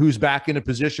admitted it. Who's back in a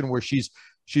position where she's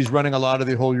running a lot of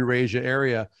the whole Eurasia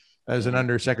area as an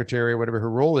undersecretary or whatever her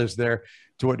role is there,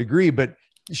 to what degree. But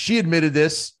she admitted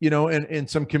this, in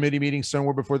some committee meeting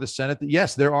somewhere before the Senate, that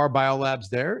yes, there are biolabs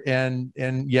there, and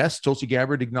yes, Tulsi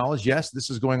Gabbard acknowledged, yes, this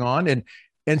is going on,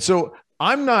 and so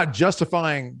I'm not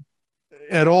justifying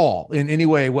at all in any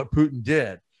way what Putin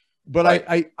did, but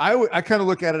right. I kind of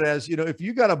look at it as, if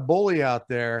you got a bully out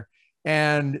there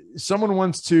and someone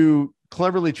wants to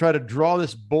cleverly try to draw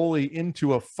this bully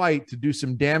into a fight to do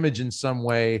some damage in some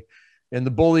way, and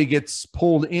the bully gets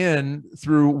pulled in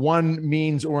through one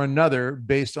means or another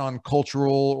based on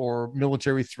cultural or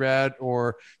military threat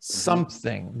or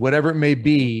something, whatever it may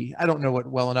be. I don't know it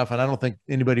well enough, and I don't think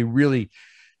anybody really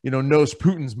knows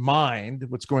Putin's mind,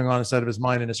 what's going on inside of his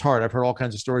mind and his heart. I've heard all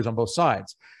kinds of stories on both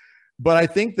sides, but I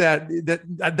think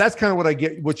that's kind of what I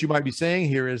get. What you might be saying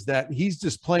here is that he's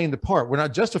just playing the part. We're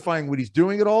not justifying what he's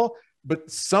doing at all,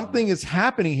 but something is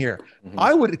happening here.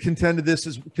 I would contend this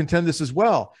as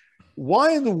well.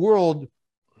 Why in the world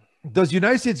does the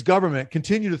United States government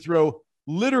continue to throw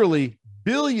literally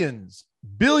billions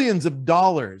of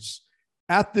dollars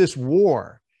at this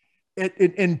war?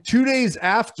 And 2 days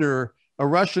after a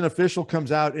Russian official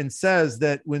comes out and says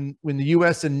that when the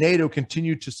U.S. and NATO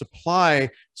continue to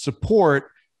support,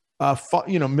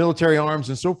 military arms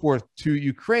and so forth to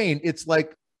Ukraine, it's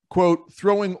like, quote,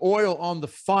 throwing oil on the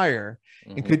fire,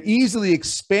 and could easily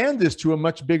expand this to a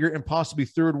much bigger and possibly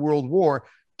third world war.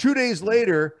 2 days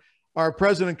later, our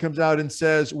president comes out and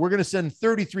says, we're going to send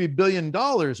 $33 billion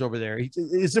over there.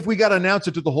 As if we got to announce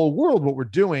it to the whole world what we're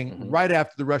doing right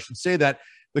after the Russians say that.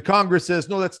 The Congress says,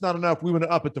 no, that's not enough. We want to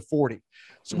up it to 40.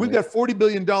 So we've got $40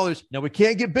 billion. Now, we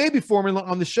can't get baby formula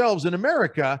on the shelves in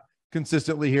America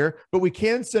consistently here, but we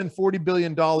can send $40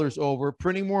 billion over,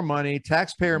 printing more money,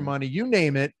 taxpayer money, you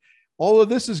name it. All of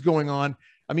this is going on.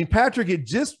 I mean, Patrick, it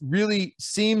just really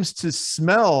seems to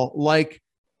smell like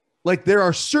there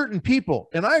are certain people,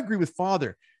 and I agree with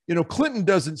Father. Clinton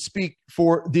doesn't speak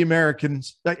for the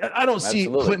Americans. I don't see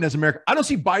Clinton as America. I don't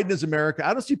see Biden as America.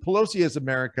 I don't see Pelosi as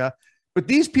America. But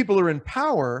these people are in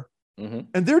power, and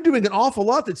they're doing an awful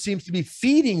lot that seems to be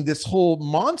feeding this whole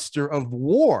monster of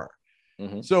war.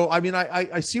 So, I mean,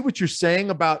 I see what you're saying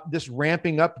about this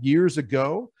ramping up years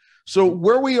ago. So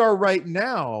where we are right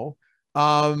now,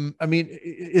 I mean,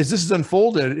 as this is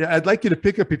unfolded, I'd like you to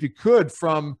pick up, if you could,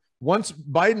 from once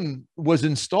Biden was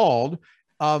installed,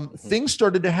 things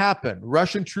started to happen.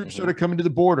 Russian troops started coming to the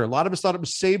border. A lot of us thought it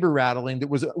was saber rattling that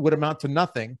would amount to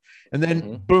nothing. And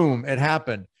then boom, it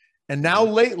happened. And now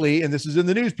lately, and this is in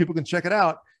the news, people can check it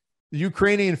out, the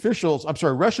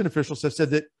Russian officials have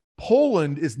said that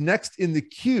Poland is next in the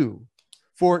queue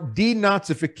for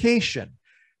denazification.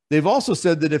 They've also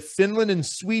said that if Finland and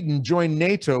Sweden join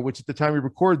NATO, which at the time we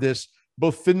record this,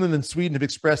 both Finland and Sweden have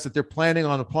expressed that they're planning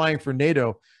on applying for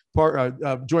NATO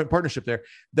joint partnership there,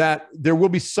 that there will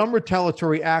be some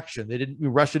retaliatory action.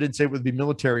 Russia didn't say it would be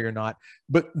military or not,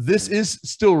 but this is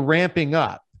still ramping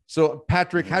up. So,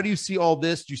 Patrick, how do you see all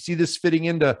this? Do you see this fitting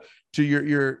into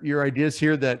your ideas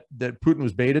here that Putin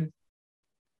was baited?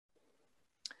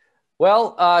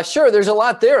 Well, sure. There's a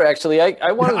lot there, actually.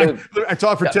 I wanted to. I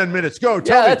talked for 10 minutes. Go.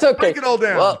 Tell me. That's okay. Break it all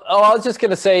down. Well, I was just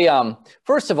going to say,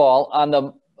 first of all, on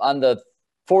the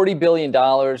 $40 billion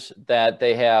that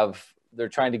they're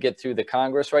trying to get through the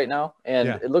Congress right now, and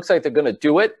it looks like they're going to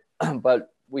do it.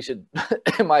 But we should,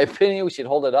 in my opinion, we should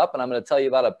hold it up. And I'm going to tell you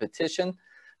about a petition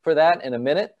for that in a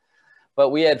minute. But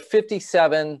we had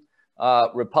 57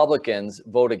 Republicans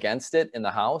vote against it in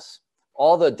the House.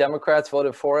 All the Democrats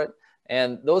voted for it.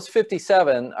 And those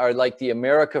 57 are like the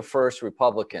America First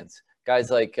Republicans,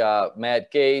 guys like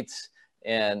Matt Gaetz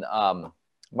and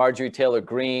Marjorie Taylor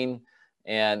Greene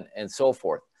and so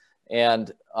forth.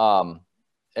 And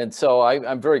so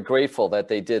I'm very grateful that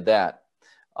they did that.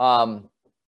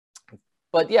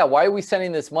 But yeah, why are we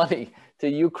sending this money to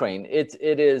Ukraine? It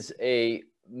is a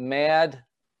mad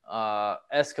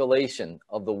escalation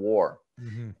of the war.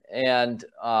 And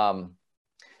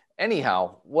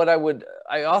anyhow,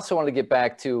 I also want to get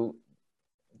back to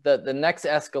the next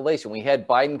escalation. We had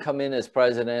Biden come in as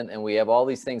president, and we have all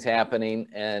these things happening,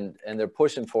 and they're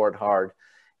pushing for it hard.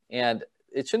 And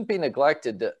it shouldn't be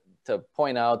neglected to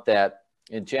point out that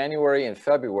in January and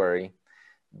February,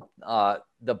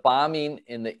 the bombing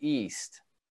in the east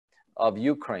of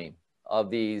Ukraine, of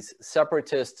these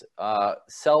separatist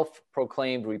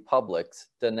self-proclaimed republics,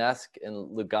 Donetsk and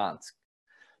Lugansk,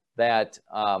 that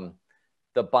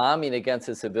the bombing against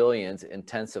the civilians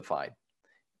intensified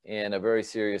in a very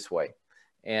serious way.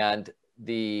 And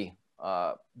the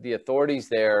authorities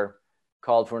there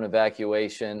called for an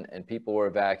evacuation, and people were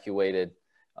evacuated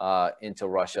into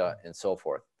Russia and so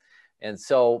forth. And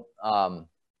so,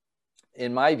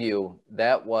 in my view,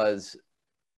 that was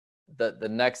the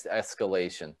next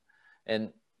escalation,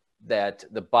 and that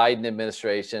the Biden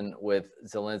administration with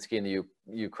Zelensky and the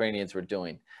Ukrainians were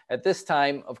doing. At this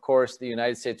time, of course, the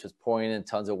United States was pouring in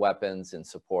tons of weapons and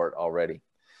support already.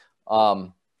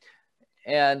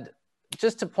 And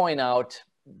just to point out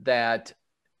that,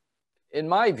 in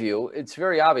my view, it's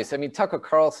very obvious. I mean, Tucker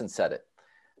Carlson said it.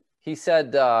 He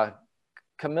said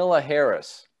Kamala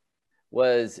Harris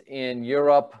was in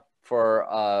Europe for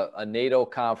a NATO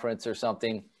conference or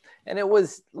something, and it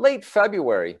was late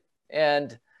February,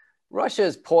 and Russia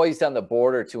is poised on the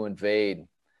border to invade.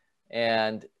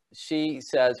 And she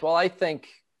says, well, I think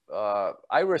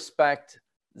I respect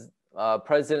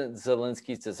President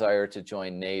Zelensky's desire to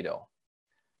join NATO.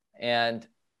 And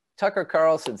Tucker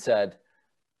Carlson said,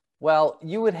 well,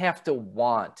 you would have to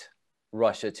want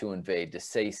Russia to invade to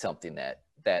say something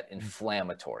that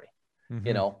inflammatory,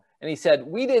 you know? And he said,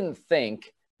 we didn't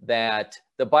think that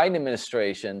the Biden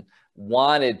administration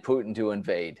wanted Putin to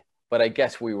invade, but I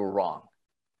guess we were wrong,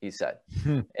 he said.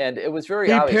 And it was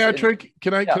very obvious. Hey, Patrick,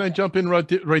 can I jump in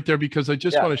right there? Because I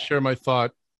just want to share my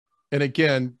thought. And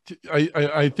again,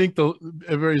 I think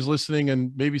everybody's listening,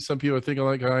 and maybe some people are thinking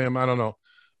like I am, I don't know.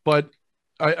 But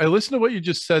I listened to what you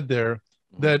just said there,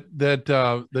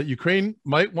 that Ukraine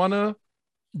might want to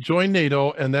join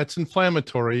NATO, and that's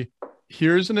inflammatory.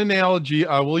 Here's an analogy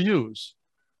I will use,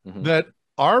 that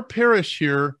our parish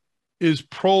here is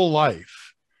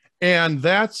pro-life, and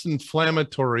that's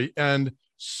inflammatory. And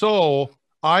so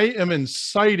I am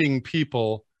inciting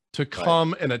people to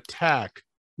come and attack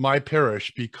my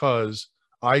parish because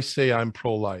I say I'm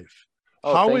pro-life.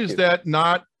 How is that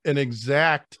not an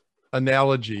exact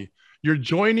analogy? You're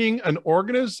joining an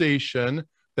organization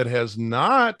that has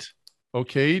not,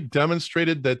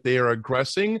 demonstrated that they are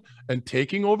aggressing and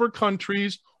taking over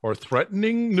countries or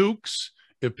threatening nukes.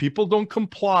 If people don't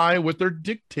comply with their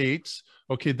dictates,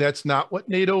 that's not what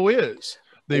NATO is.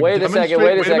 Wait a second.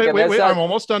 I'm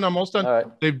almost done. Right.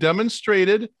 They've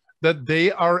demonstrated that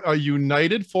they are a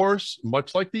united force,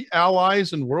 much like the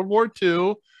Allies in World War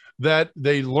II, that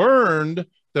they learned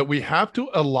that we have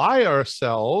to ally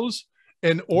ourselves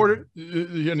in order.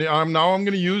 I'm going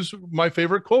to use my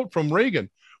favorite quote from Reagan.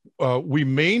 We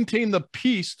maintain the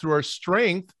peace through our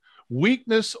strength.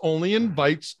 Weakness only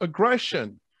invites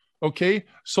aggression.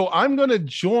 So I'm going to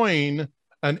join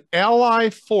an ally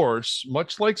force,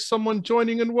 much like someone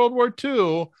joining in World War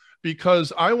II,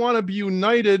 because I want to be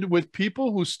united with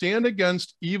people who stand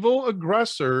against evil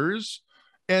aggressors.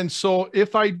 And so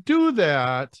if I do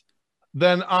that,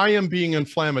 then I am being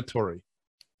inflammatory.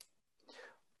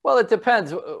 Well, it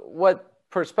depends what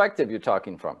perspective you're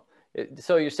talking from.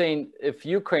 So you're saying if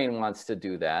Ukraine wants to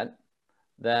do that,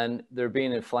 then they're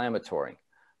being inflammatory.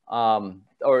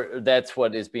 Or that's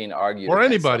what is being argued. Or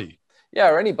anybody. Yeah,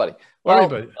 or anybody. Well,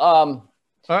 anybody.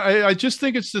 I just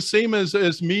think it's the same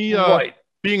as me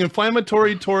being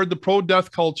inflammatory toward the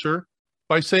pro-death culture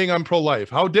by saying I'm pro-life.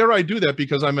 How dare I do that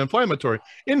because I'm inflammatory?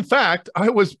 In fact, I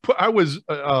was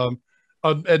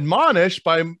admonished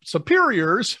by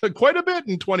superiors quite a bit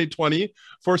in 2020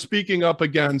 for speaking up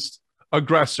against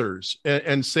aggressors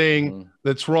and saying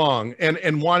that's wrong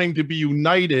and wanting to be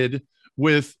united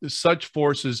with such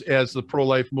forces as the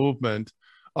pro-life movement.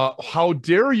 How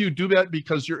dare you do that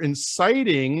because you're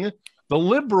inciting the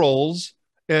liberals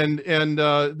and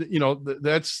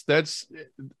that's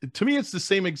to me it's the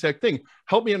same exact thing.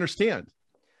 Help me understand.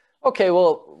 Okay,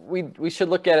 well, we should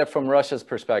look at it from Russia's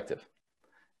perspective.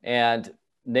 And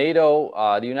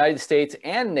NATO, the United States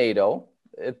and NATO,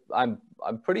 I'm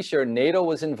pretty sure NATO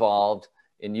was involved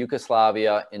in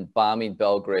Yugoslavia in bombing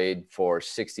Belgrade for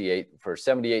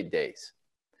 78 days.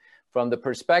 From the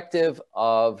perspective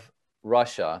of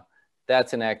Russia,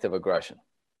 that's an act of aggression.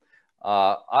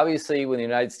 Obviously, when the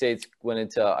United States went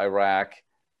into Iraq,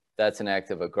 that's an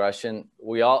act of aggression.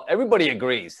 Everybody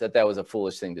agrees that was a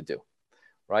foolish thing to do,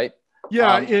 right?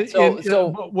 Yeah.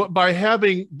 By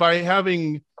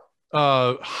having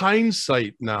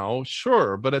hindsight now,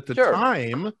 sure, but at the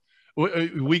time,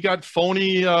 we got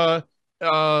phony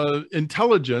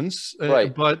intelligence,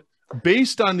 right. But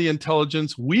based on the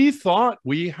intelligence we thought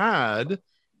we had,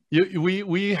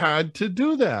 We had to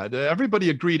do that. Everybody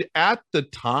agreed at the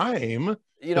time.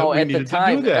 You know, at the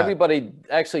time, everybody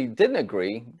actually didn't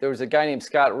agree. There was a guy named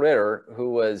Scott Ritter who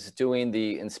was doing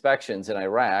the inspections in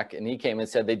Iraq, and he came and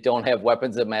said they don't have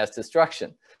weapons of mass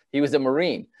destruction. He was a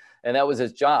Marine, and that was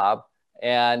his job,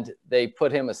 and they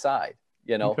put him aside,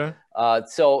 you know. Okay.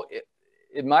 So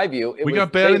in my view, we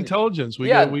got bad intelligence.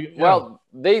 Well,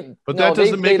 but that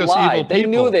doesn't make us evil people. They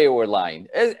knew they were lying.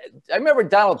 I remember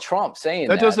Donald Trump saying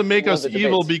that. That doesn't make us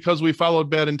evil because we followed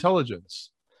bad intelligence.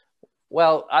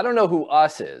 Well, I don't know who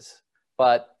us is,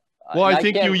 but well, I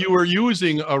think you were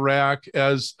using Iraq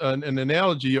as an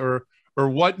analogy, or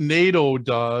what NATO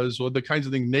does, or the kinds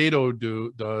of things NATO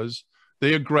does.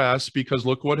 They aggress because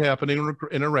look what happened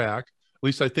in Iraq. At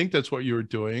least I think that's what you were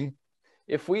doing.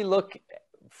 If we look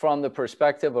from the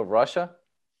perspective of Russia,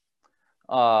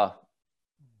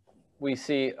 we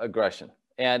see aggression.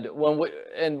 And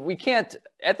we can't,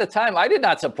 at the time, I did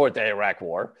not support the Iraq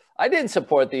war. I didn't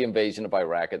support the invasion of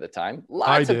Iraq at the time.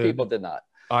 Lots of people did not.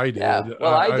 I did. Yeah,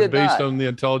 well, I did based on the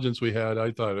intelligence we had, I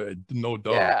thought, no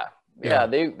doubt. Yeah.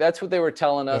 That's what they were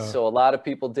telling us. So a lot of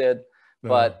people did,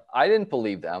 but I didn't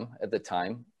believe them at the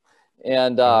time.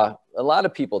 And a lot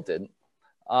of people didn't.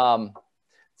 Obviously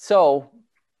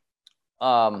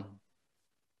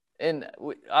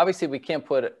we can't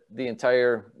put the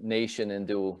entire nation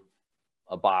into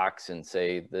a box and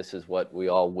say, this is what we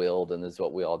all willed and this is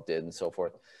what we all did and so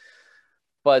forth.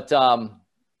 But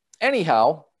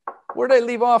anyhow, where did I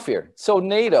leave off here? So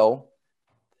NATO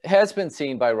has been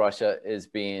seen by Russia as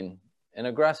being an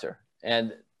aggressor.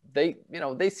 And they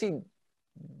see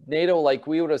NATO like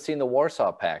we would have seen the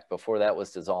Warsaw Pact before that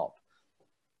was dissolved.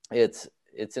 It's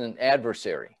an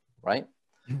adversary, right?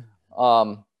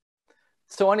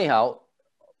 So anyhow,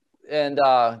 and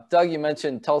Doug, you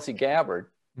mentioned Tulsi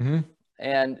Gabbard. Mm-hmm.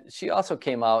 And she also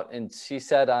came out and she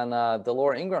said on the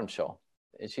Laura Ingraham show,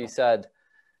 and she said,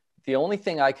 the only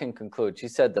thing I can conclude, she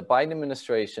said, the Biden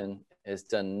administration has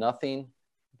done nothing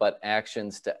but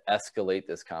actions to escalate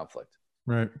this conflict.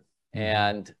 Right.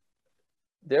 And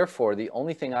therefore, the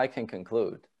only thing I can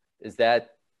conclude is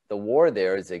that the war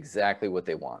there is exactly what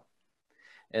they want.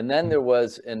 And then there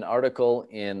was an article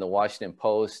in the Washington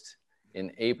Post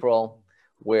in April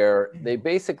where they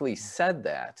basically said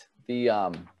that they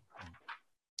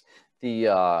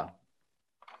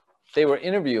were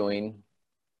interviewing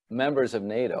members of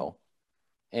NATO,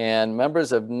 and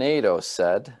members of NATO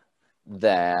said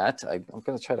that, I'm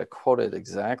going to try to quote it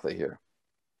exactly here.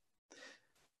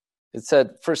 It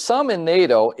said, for some in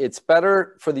NATO, it's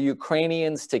better for the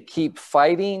Ukrainians to keep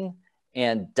fighting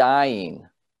and dying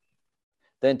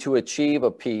than to achieve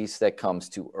a peace that comes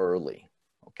too early.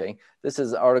 Okay, this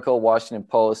is an article, Washington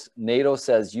Post. NATO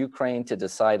says Ukraine to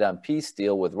decide on peace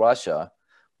deal with Russia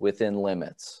within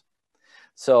limits.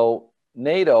 So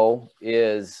NATO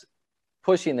is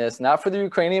pushing this not for the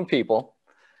Ukrainian people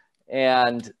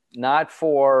and not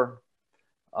for,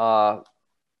 in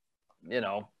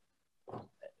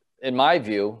my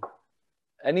view,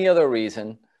 any other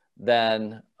reason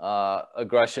than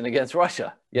aggression against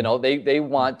Russia. You know, they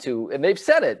want to, and they've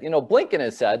said it, Blinken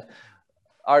has said,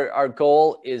 our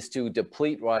goal is to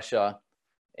deplete Russia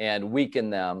and weaken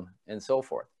them and so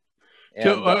forth.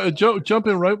 And, Joe, jump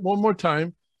in right one more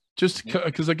time, just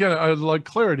because again, I'd like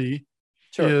clarity.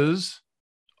 Sure. Is,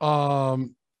 okay,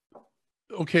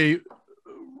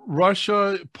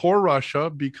 Russia, poor Russia,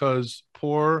 because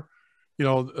poor,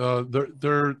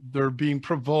 they're being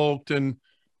provoked or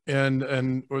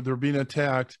they're being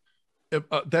attacked.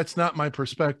 That's not my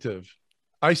perspective.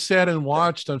 I sat and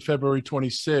watched on February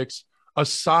 26th a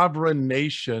sovereign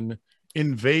nation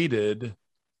invaded,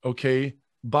 okay,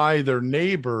 by their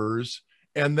neighbors,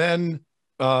 and then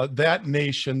that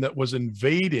nation that was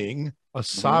invading a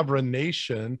sovereign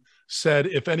nation said,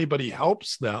 if anybody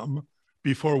helps them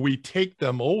before we take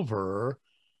them over,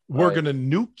 we're going to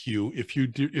nuke you if you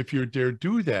dare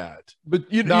do that. But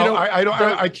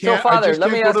I can't. So, Father,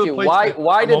 let me ask you,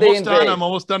 why did they invade? I'm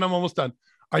almost done.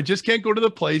 I just can't go to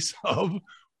the place of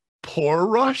poor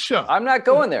Russia. I'm not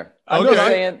going there. I'm just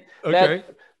saying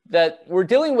that we're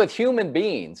dealing with human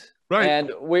beings. Right.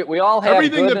 And we all have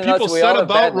everything that people said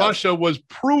about Russia us. Was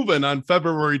proven on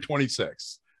February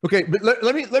 26th. Okay, but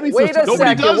let me wait a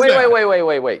second.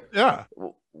 Wait. Yeah.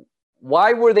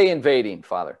 Why were they invading,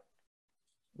 Father?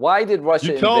 Why did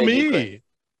Russia invade Ukraine?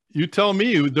 You tell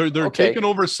me. They're taking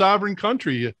over a sovereign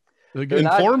country.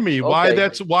 Inform me why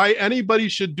why anybody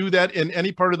should do that in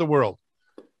any part of the world.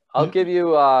 I'll give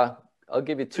you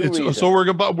two reasons. So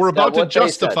we're about to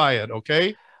justify it,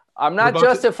 okay? I'm not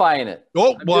justifying it.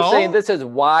 Oh, I'm just saying this is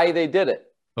why they did it.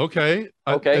 Okay.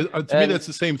 Okay. To me, that's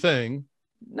the same thing.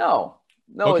 No.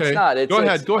 No, okay. it's not.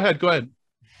 Go ahead.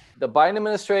 The Biden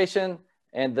administration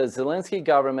and the Zelensky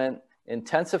government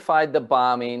intensified the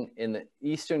bombing in the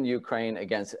eastern Ukraine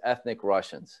against ethnic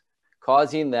Russians,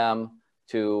 causing them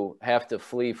to have to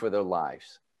flee for their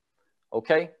lives.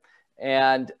 Okay?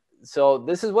 And so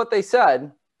this is what they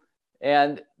said,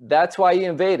 and that's why he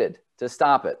invaded, to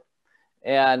stop it.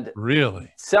 And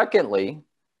really, secondly,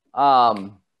 they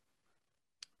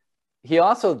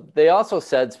also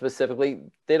said specifically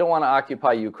they don't want to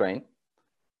occupy Ukraine.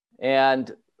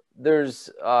 And there's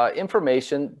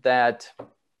information that,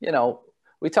 you know,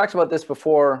 we talked about this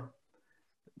before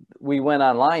we went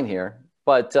online here,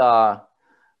 but the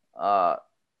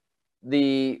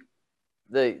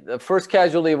first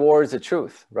casualty of war is the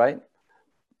truth, right?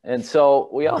 And so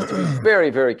we all have to be very,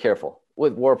 very careful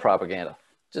with war propaganda.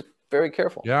 Just very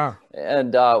careful. Yeah.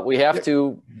 And we have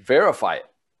to verify it.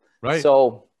 Right.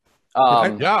 So,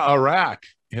 Iraq.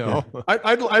 You know,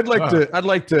 I'd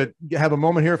like to have a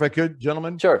moment here if I could,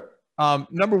 gentlemen. Sure.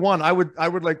 Number one, I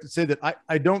would like to say that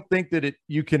I don't think that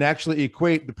you can actually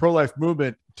equate the pro-life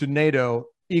movement to NATO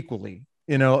equally.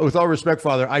 You know, with all respect,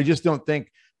 Father, I just don't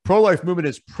think pro-life movement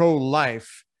is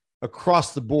pro-life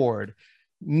across the board.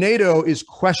 NATO is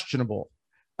questionable.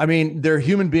 I mean, they're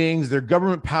human beings, they're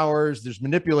government powers, there's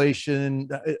manipulation.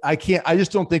 I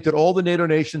just don't think that all the NATO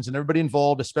nations and everybody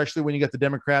involved, especially when you get the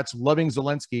Democrats loving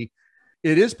Zelensky,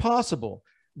 it is possible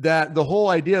that the whole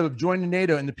idea of joining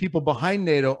NATO and the people behind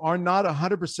NATO are not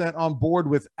 100% on board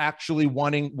with actually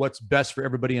wanting what's best for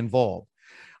everybody involved.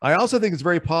 I also think it's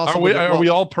very possible. Are we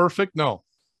all perfect? No.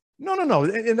 No.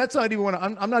 And that's not even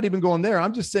I'm not even going there.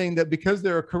 I'm just saying that because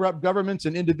there are corrupt governments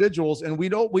and individuals, and we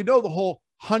know the whole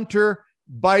Hunter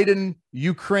Biden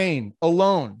Ukraine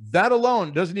alone, that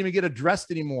alone doesn't even get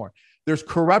addressed anymore. There's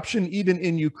corruption even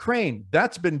in Ukraine.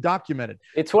 That's been documented.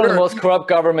 It's one of the most corrupt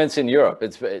governments in Europe.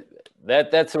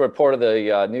 That's a report of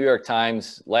the New York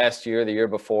Times last year, the year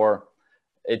before.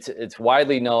 It's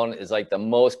widely known as like the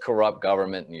most corrupt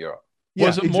government in Europe. Yeah,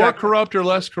 was it more corrupt or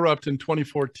less corrupt in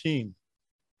 2014?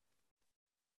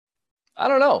 I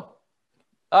don't know.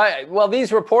 Well,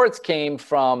 these reports came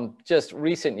from just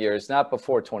recent years, not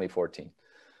before 2014.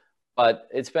 But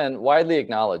it's been widely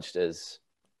acknowledged as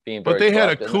being very corrupt. But they had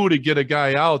a coup to get a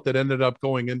guy out that ended up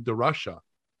going into Russia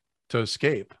to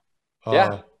escape.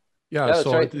 Yeah,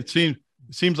 so right. it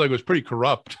seems like it was pretty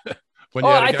corrupt.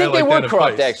 I think they were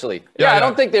corrupt, actually. I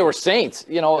don't think they were saints,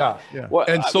 you know. Yeah.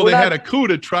 And so they had a coup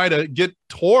to try to get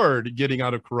toward getting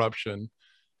out of corruption.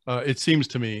 It seems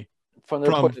to me from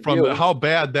how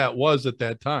bad that was at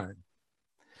that time.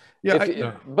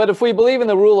 But if we believe in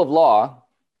the rule of law,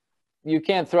 you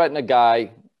can't threaten a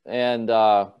guy, and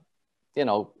you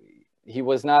know, he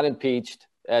was not impeached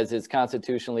as is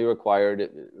constitutionally required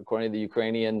according to the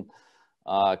Ukrainian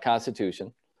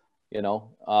constitution. You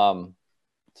know.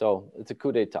 So it's a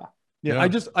coup d'etat. Yeah,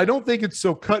 I don't think it's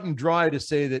so cut and dry to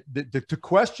say that to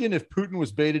question if Putin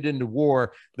was baited into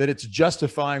war, that it's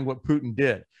justifying what Putin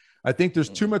did. I think there's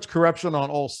too much corruption on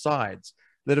all sides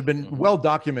that have been well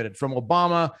documented. From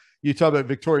Obama, you talk about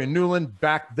Victoria Nuland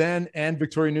back then and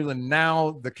Victoria Nuland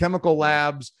now, the chemical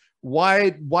labs.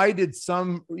 Why did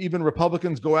some, even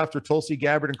Republicans, go after Tulsi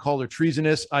Gabbard and call her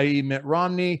treasonous, i.e. Mitt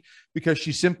Romney? Because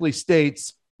she simply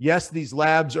states, yes, these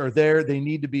labs are there. They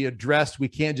need to be addressed. We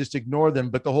can't just ignore them,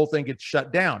 but the whole thing gets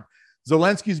shut down.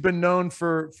 Zelensky's been known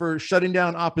for shutting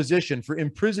down opposition, for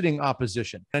imprisoning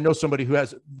opposition. I know somebody who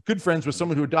has good friends with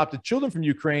someone who adopted children from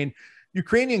Ukraine.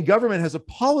 Ukrainian government has a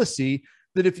policy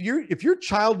that if your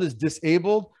child is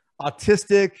disabled,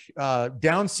 autistic,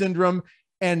 Down syndrome,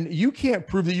 and you can't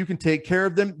prove that you can take care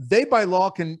of them, they by law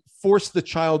can force the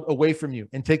child away from you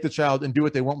and take the child and do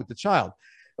what they want with the child.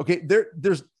 Okay,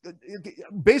 there's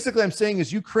basically I'm saying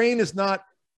is Ukraine is not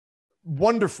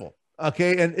wonderful.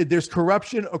 Okay, and there's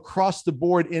corruption across the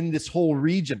board in this whole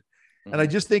region, and I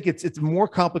just think it's a more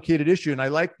complicated issue. And I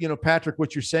like, you know, Patrick,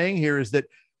 what you're saying here is that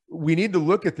we need to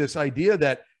look at this idea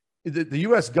that the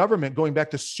U.S. government, going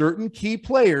back to certain key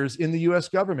players in the U.S.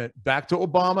 government, back to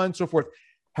Obama and so forth,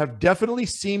 have definitely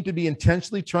seemed to be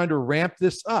intentionally trying to ramp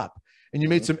this up. And you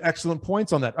made some excellent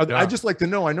points on that. I'd just like to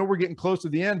know, I know we're getting close to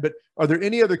the end, but are there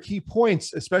any other key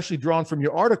points, especially drawn from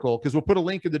your article? Because we'll put a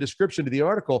link in the description to the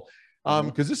article,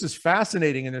 because this is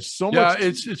fascinating and there's so much. Yeah,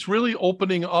 it's really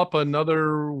opening up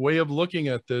another way of looking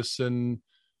at this and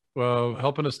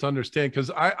helping us to understand,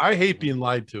 because I hate being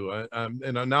lied to.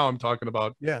 And now I'm talking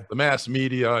about the mass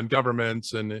media and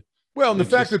governments. And the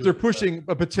fact that they're pushing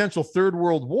a potential third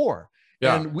world war.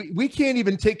 Yeah. And we can't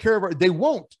even take care of they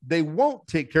won't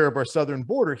take care of our southern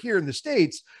border here in the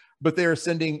States, but they are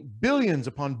sending billions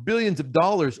upon billions of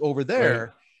dollars over there.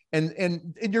 Right.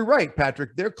 And you're right,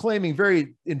 Patrick. They're claiming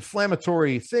very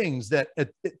inflammatory things that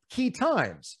at key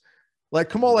times, like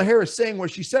Kamala Harris saying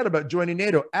what she said about joining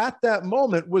NATO at that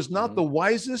moment was not the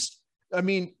wisest, I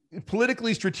mean,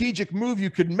 politically strategic move you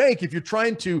could make if you're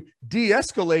trying to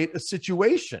de-escalate a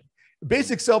situation.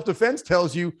 Basic self-defense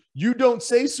tells you you don't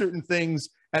say certain things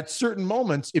at certain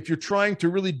moments if you're trying to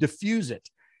really diffuse it.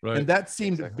 Right. And that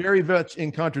seemed very much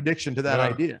in contradiction to that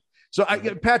idea. So,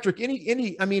 Patrick,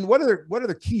 I mean, what are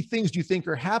the key things do you think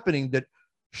are happening that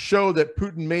show that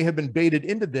Putin may have been baited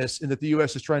into this and that the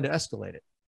U.S. is trying to escalate it?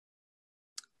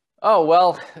 Oh,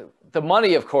 well, the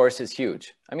money, of course, is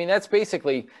huge. I mean, that's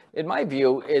basically, in my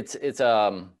view,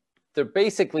 they're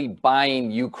basically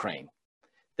buying Ukraine.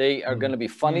 They are going to be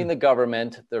funding the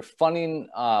government. They're funding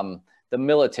the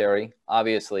military,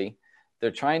 obviously. They're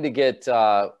trying to get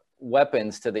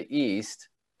weapons to the east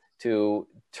to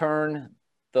turn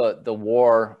the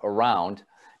war around.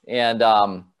 And,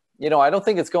 you know, I don't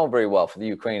think it's going very well for the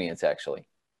Ukrainians, actually.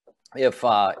 If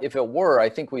it were, I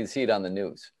think we'd see it on the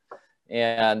news.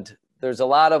 And there's a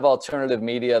lot of alternative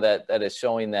media that is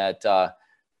showing that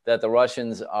the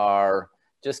Russians are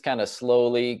just kind of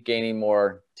slowly gaining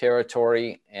more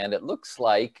territory. And it looks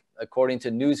like, according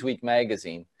to Newsweek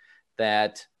magazine,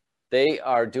 that they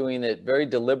are doing it very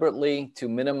deliberately to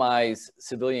minimize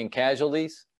civilian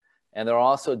casualties. And they're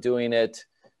also doing it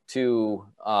to,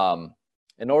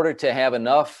 in order to have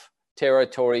enough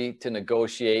territory to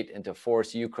negotiate and to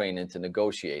force Ukraine into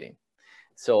negotiating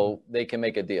so they can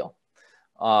make a deal.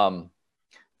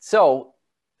 So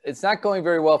it's not going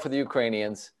very well for the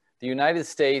Ukrainians. The United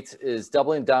States is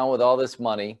doubling down with all this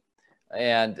money,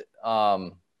 and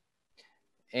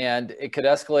it could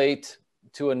escalate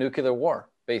to a nuclear war,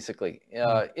 basically.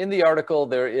 In the article,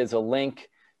 there is a link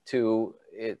to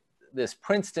this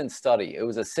Princeton study. It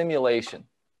was a simulation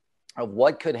of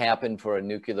what could happen for a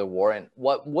nuclear war and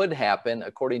what would happen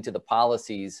according to the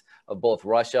policies of both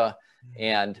Russia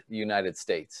and the United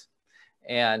States.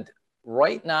 And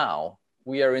right now,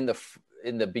 we are in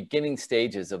the beginning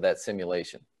stages of that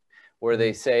simulation, where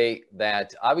they say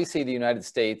that obviously the United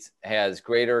States has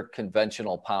greater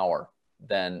conventional power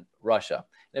than Russia.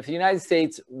 And if the United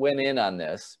States went in on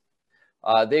this,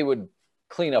 they would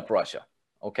clean up Russia.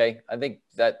 Okay, I think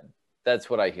that's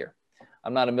what I hear.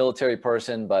 I'm not a military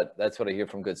person, but that's what I hear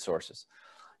from good sources.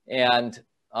 And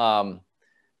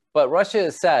but Russia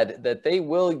has said that they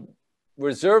will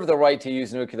reserve the right to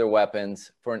use nuclear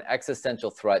weapons for an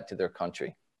existential threat to their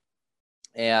country.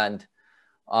 And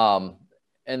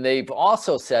they've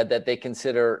also said that they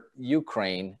consider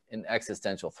Ukraine an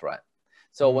existential threat.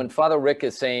 So when Father Rick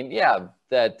is saying, yeah,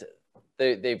 that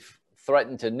they've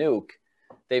threatened to nuke,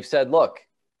 they've said, look,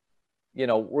 you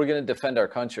know, we're going to defend our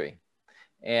country.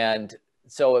 And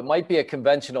so it might be a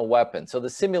conventional weapon. So the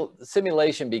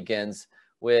simulation begins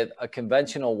with a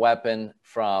conventional weapon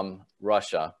from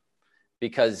Russia,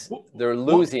 because they're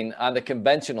losing on the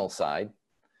conventional side.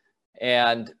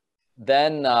 And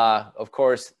then, of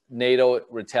course, NATO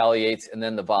retaliates, and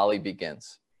then the volley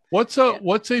begins. What's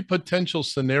a potential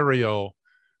scenario?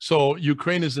 So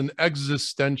Ukraine is an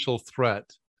existential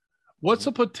threat. What's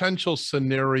a potential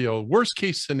scenario, worst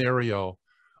case scenario,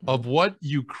 of what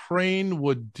Ukraine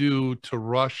would do to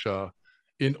Russia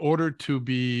in order to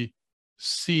be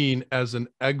seen as an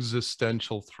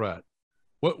existential threat?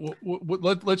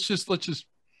 Let's just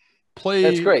play.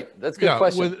 That's great. That's a good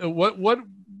question.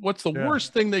 What's the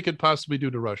worst thing they could possibly do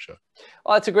to Russia?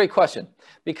 Well, that's a great question,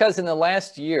 because in the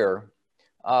last year,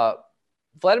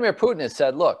 Vladimir Putin has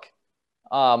said, look,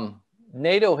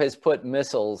 NATO has put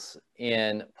missiles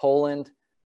in Poland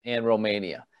and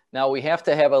Romania. Now, we have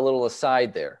to have a little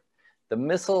aside there. The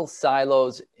missile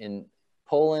silos in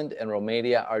Poland and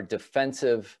Romania are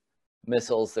defensive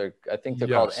missiles. I think they're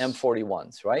called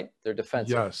M41s, right? They're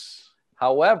defensive. Yes.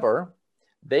 However,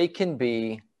 they can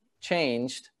be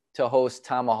changed to host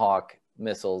Tomahawk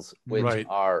missiles, which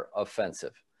are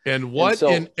offensive. And what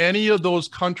in any of those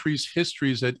countries'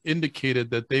 histories that indicated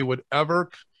that they would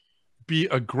ever be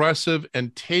aggressive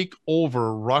and take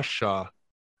over Russia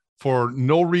for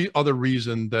no other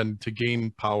reason than to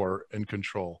gain power and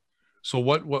control? So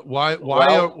why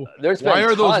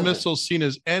are those missiles seen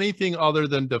as anything other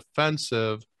than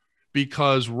defensive?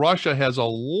 Because Russia has a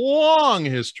long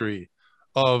history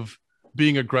of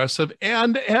being aggressive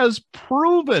and has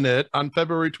proven it on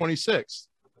February 26th.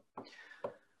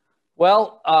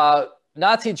 Well,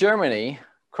 Nazi Germany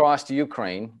crossed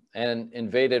Ukraine and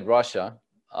invaded Russia,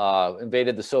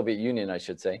 invaded the Soviet Union, I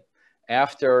should say,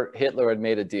 after Hitler had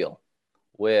made a deal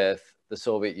with the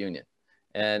Soviet Union.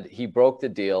 And he broke the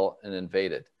deal and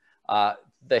invaded.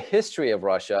 The history of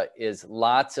Russia is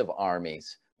lots of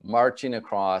armies marching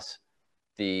across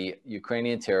the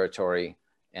Ukrainian territory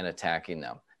and attacking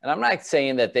them. And I'm not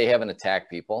saying that they haven't attacked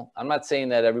people. I'm not saying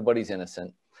that everybody's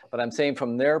innocent, but I'm saying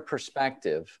from their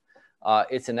perspective,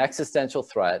 it's an existential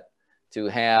threat to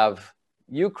have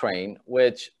Ukraine,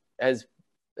 which has,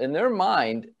 in their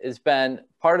mind, has been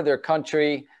part of their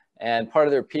country and part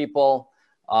of their people,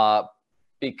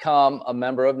 become a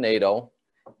member of NATO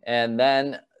and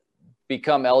then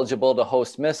become eligible to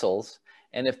host missiles.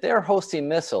 And if they're hosting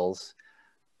missiles,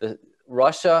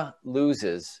 Russia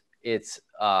loses its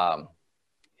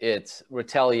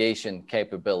retaliation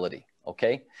capability.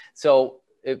 Okay, so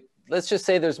let's just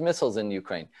say there's missiles in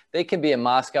Ukraine. They can be in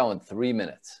Moscow in 3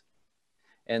 minutes.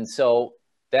 And so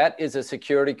that is a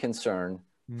security concern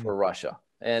for Russia.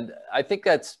 And I think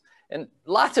that's, and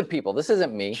lots of people, this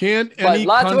isn't me, but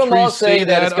lots of them all say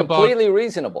that it's completely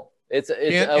reasonable. It's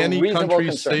a reasonable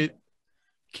concern.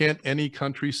 Can't any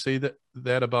country say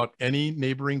that about any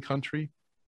neighboring country?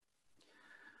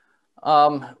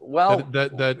 Well,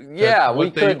 that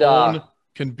we could own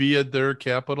can be at their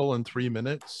capital in 3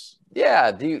 minutes.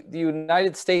 Yeah, the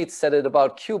United States said it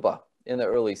about Cuba in the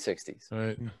early 60s.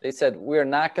 Right. They said, we're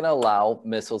not going to allow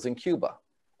missiles in Cuba,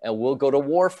 and we'll go to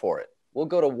war for it. We'll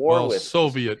go to war with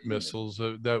Soviet missiles.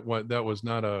 That was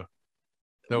not a,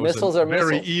 that was missiles a are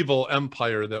very missiles. evil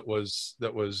empire that was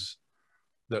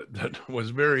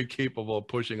very capable of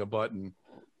pushing a button.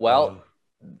 Well,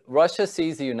 Russia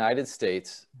sees the United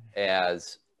States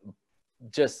as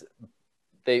just,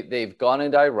 they've gone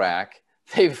into Iraq.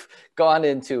 They've gone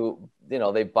into,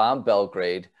 they bombed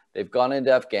Belgrade. They've gone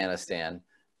into Afghanistan.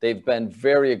 They've been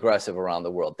very aggressive around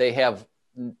the world. They have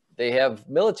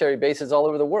military bases all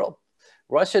over the world.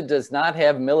 Russia does not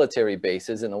have military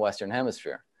bases in the Western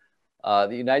Hemisphere. The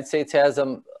United States has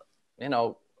them,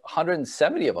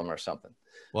 170 of them or something.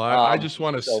 Well, I just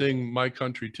want to sing "My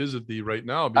Country 'Tis of Thee" right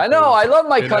now. I know, I love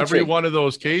my country. In every one of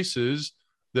those cases,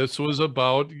 this was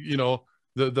about,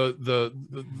 the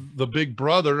big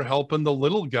brother helping the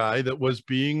little guy that was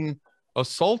being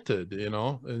assaulted,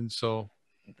 and so.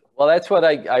 Well, that's what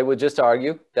I would just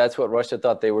argue. That's what Russia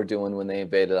thought they were doing when they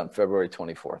invaded on February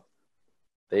 24th.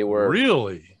 They were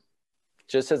really,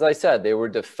 just as I said, they were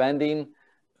defending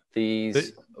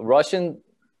these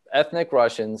ethnic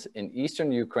Russians in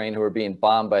eastern Ukraine who were being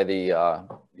bombed by the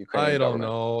Ukrainian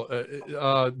government.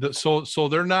 Know. So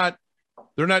they're not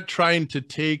trying to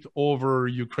take over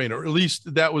Ukraine, or at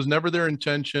least that was never their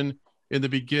intention in the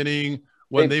beginning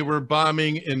when they were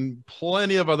bombing in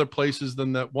plenty of other places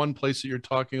than that one place that you're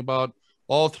talking about,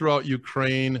 all throughout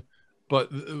Ukraine. But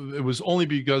it was only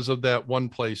because of that one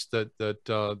place that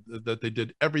they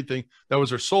did everything. That was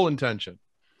their sole intention,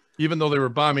 even though they were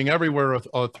bombing everywhere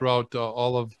throughout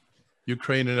all of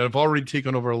Ukraine, and have already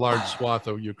taken over a large swath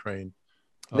of Ukraine.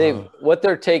 What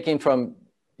they're taking from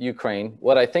Ukraine,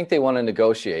 what I think they want to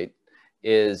negotiate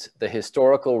is the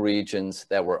historical regions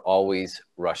that were always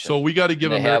Russian. So we got to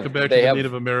give America back to the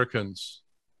Native Americans.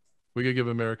 We got to give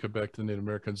America back to the Native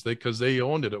Americans because they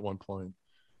owned it at one point.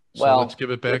 So let's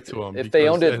give it back to them. If they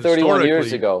owned it 31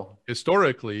 years ago.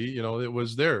 Historically, it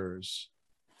was theirs.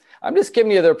 I'm just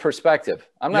giving you their perspective.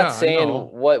 I'm not saying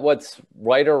what's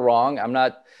right or wrong. I'm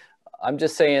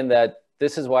just saying that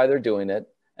this is why they're doing it.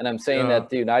 And I'm saying that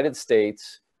the United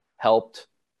States helped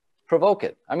provoke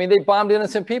it. I mean, they bombed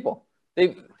innocent people.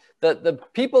 The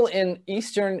people in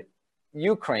eastern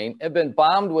Ukraine have been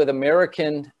bombed with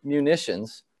American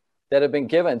munitions that have been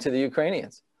given to the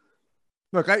Ukrainians.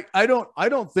 Look, I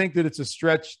don't think that it's a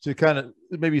stretch to kind of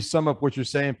maybe sum up what you're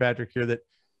saying, Patrick, here, that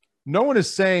no one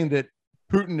is saying that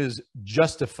Putin is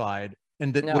justified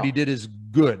and that what he did is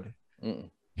good.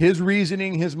 His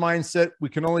reasoning, his mindset, we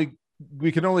can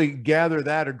only gather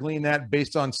that or glean that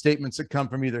based on statements that come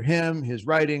from either him, his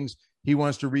writings. He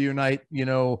wants to reunite,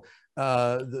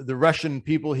 the Russian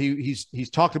people. He's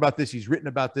talked about this. He's written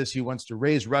about this. He wants to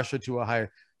raise Russia to a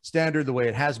higher standard, the way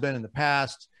it has been in the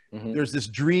past. There's this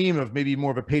dream of maybe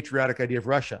more of a patriotic idea of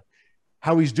Russia.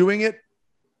 How he's doing it,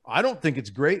 I don't think it's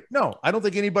great. No, I don't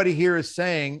think anybody here is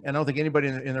saying, and I don't think anybody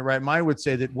in the right mind would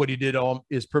say that what he did all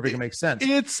is perfect and makes sense.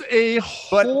 It's a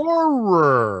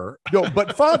horror. No,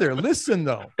 but Father, listen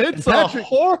though. It's a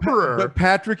horror. But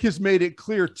Patrick has made it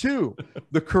clear too.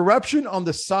 The corruption on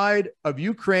the side of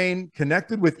Ukraine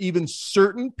connected with even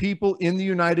certain people in the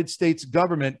United States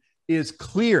government is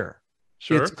clear.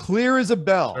 Sure. It's clear as a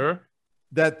bell. Sure.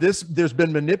 That there's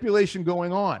been manipulation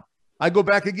going on. I go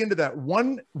back again to that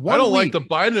one I don't week. like the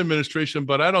Biden administration,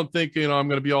 but I don't think, I'm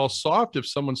going to be all soft if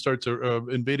someone starts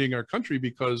invading our country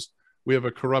because we have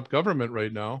a corrupt government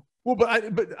right now. Well,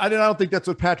 but I don't think that's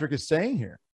what Patrick is saying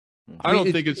here. I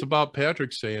don't think it's about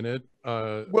Patrick saying it.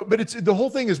 Well, but the whole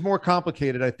thing is more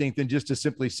complicated, I think, than just to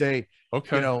simply say,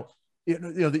 okay,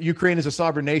 that Ukraine is a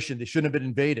sovereign nation. They shouldn't have been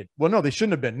invaded. Well, no, they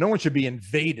shouldn't have been. No one should be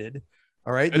invaded.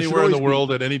 All right. Anywhere in the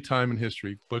world at any time in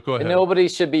history. But go ahead. And nobody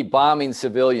should be bombing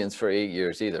civilians for 8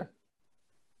 years either.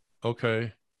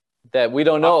 Okay. That we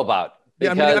don't know about.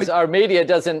 Because our media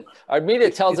doesn't. Our media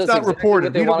tells us it's not exactly reported.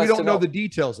 What they want we us don't to know the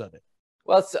details of it.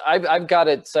 Well, I've got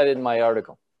it cited in my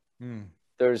article.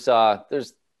 There's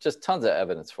just tons of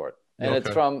evidence for it, and it's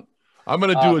from. I'm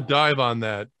going to do a dive on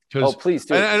that. Oh, please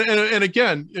do. And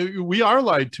again, we are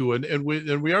lied to, and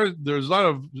there's a lot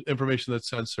of information that's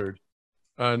censored,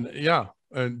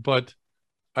 but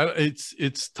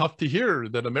it's tough to hear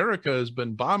that America has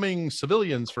been bombing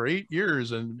civilians for 8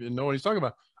 years and know what he's talking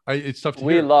about. It's tough to hear.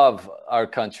 We love our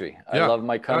country. I love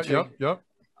my country.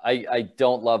 I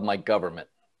don't love my government.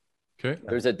 Okay.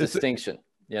 There's a distinction.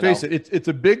 Face it, it's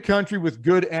a big country with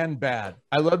good and bad.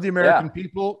 I love the American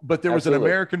people, but there was an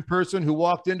American person who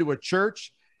walked into a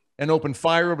church and opened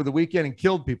fire over the weekend and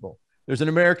killed people. There's an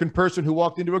American person who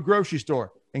walked into a grocery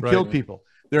store and killed people.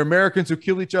 There are Americans who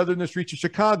kill each other in the streets of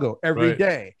Chicago every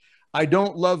day. I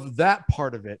don't love that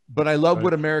part of it, but I love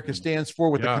what America stands for,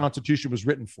 what the Constitution was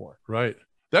written for. Right.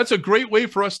 That's a great way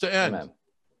for us to end. Amen.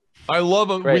 I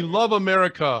love it. We love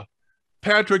America.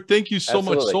 Patrick, thank you so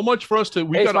much. So much for us to,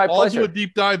 we got to all do a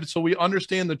deep dive so we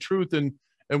understand the truth and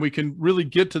we can really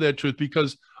get to that truth,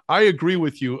 because I agree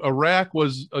with you. Iraq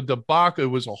was a debacle. It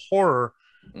was a horror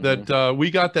that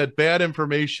we got that bad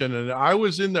information. And I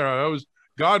was in there. I was,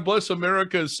 God Bless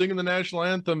America, singing the national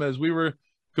anthem as we were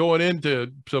going in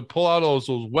to pull out those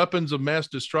weapons of mass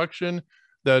destruction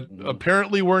that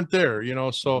apparently weren't there,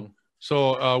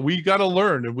 So we got to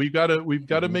learn, and we've got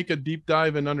to make a deep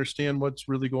dive and understand what's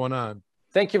really going on.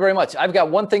 Thank you very much. I've got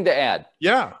one thing to add.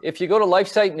 Yeah. If you go to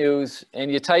LifeSite News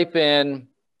and you type in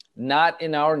 "not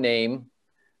in our name,"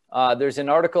 there's an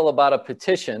article about a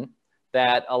petition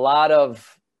that a lot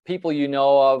of people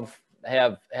of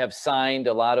have signed,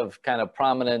 a lot of kind of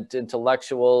prominent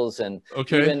intellectuals and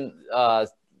even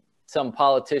some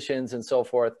politicians and so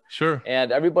forth. Sure.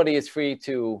 And everybody is free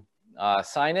to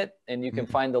sign it, and you can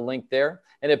find the link there.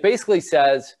 And it basically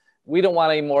says, we don't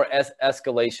want any more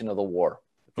escalation of the war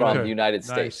from the United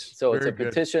States. So it's a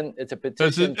petition. It's a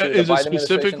petition. Is it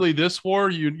specifically this war,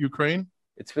 Ukraine?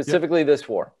 It's specifically this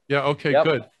war. Yeah. Okay,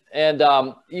 good. And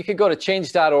you can go to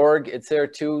change.org. It's there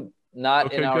too,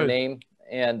 not in our name.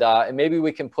 And maybe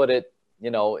we can put it,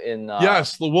 in.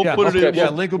 Yes, we'll put it in. Yeah,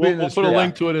 link will be in We'll put a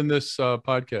link to it in this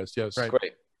podcast. Yes. Right.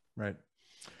 Great. Right.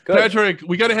 Good. Patrick,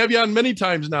 we got to have you on many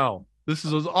times now. This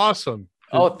was awesome.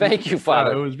 Oh, thank you,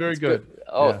 Father. It was very good.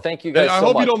 Oh, thank you guys. I so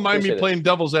hope much. you don't mind Appreciate me playing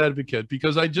devil's advocate,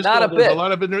 because I just Not know a there's bit. a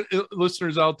lot of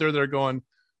listeners out there that are going,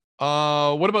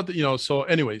 what about the, so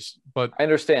anyways, but I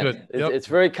understand. It's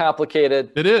very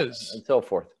complicated. It is. And so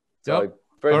forth. So I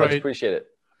very much appreciate it.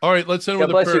 All right, let's end with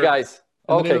a prayer. God bless you guys.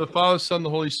 In the name of the Father, Son, the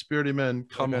Holy Spirit, amen.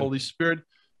 Come, Holy Spirit,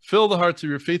 fill the hearts of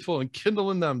your faithful and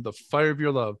kindle in them the fire of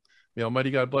your love. May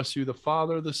Almighty God bless you, the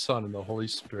Father, the Son, and the Holy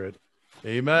Spirit.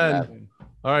 Amen.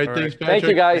 All right, thanks, Patrick. Thank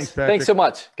you, guys. Thanks so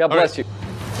much. God bless you.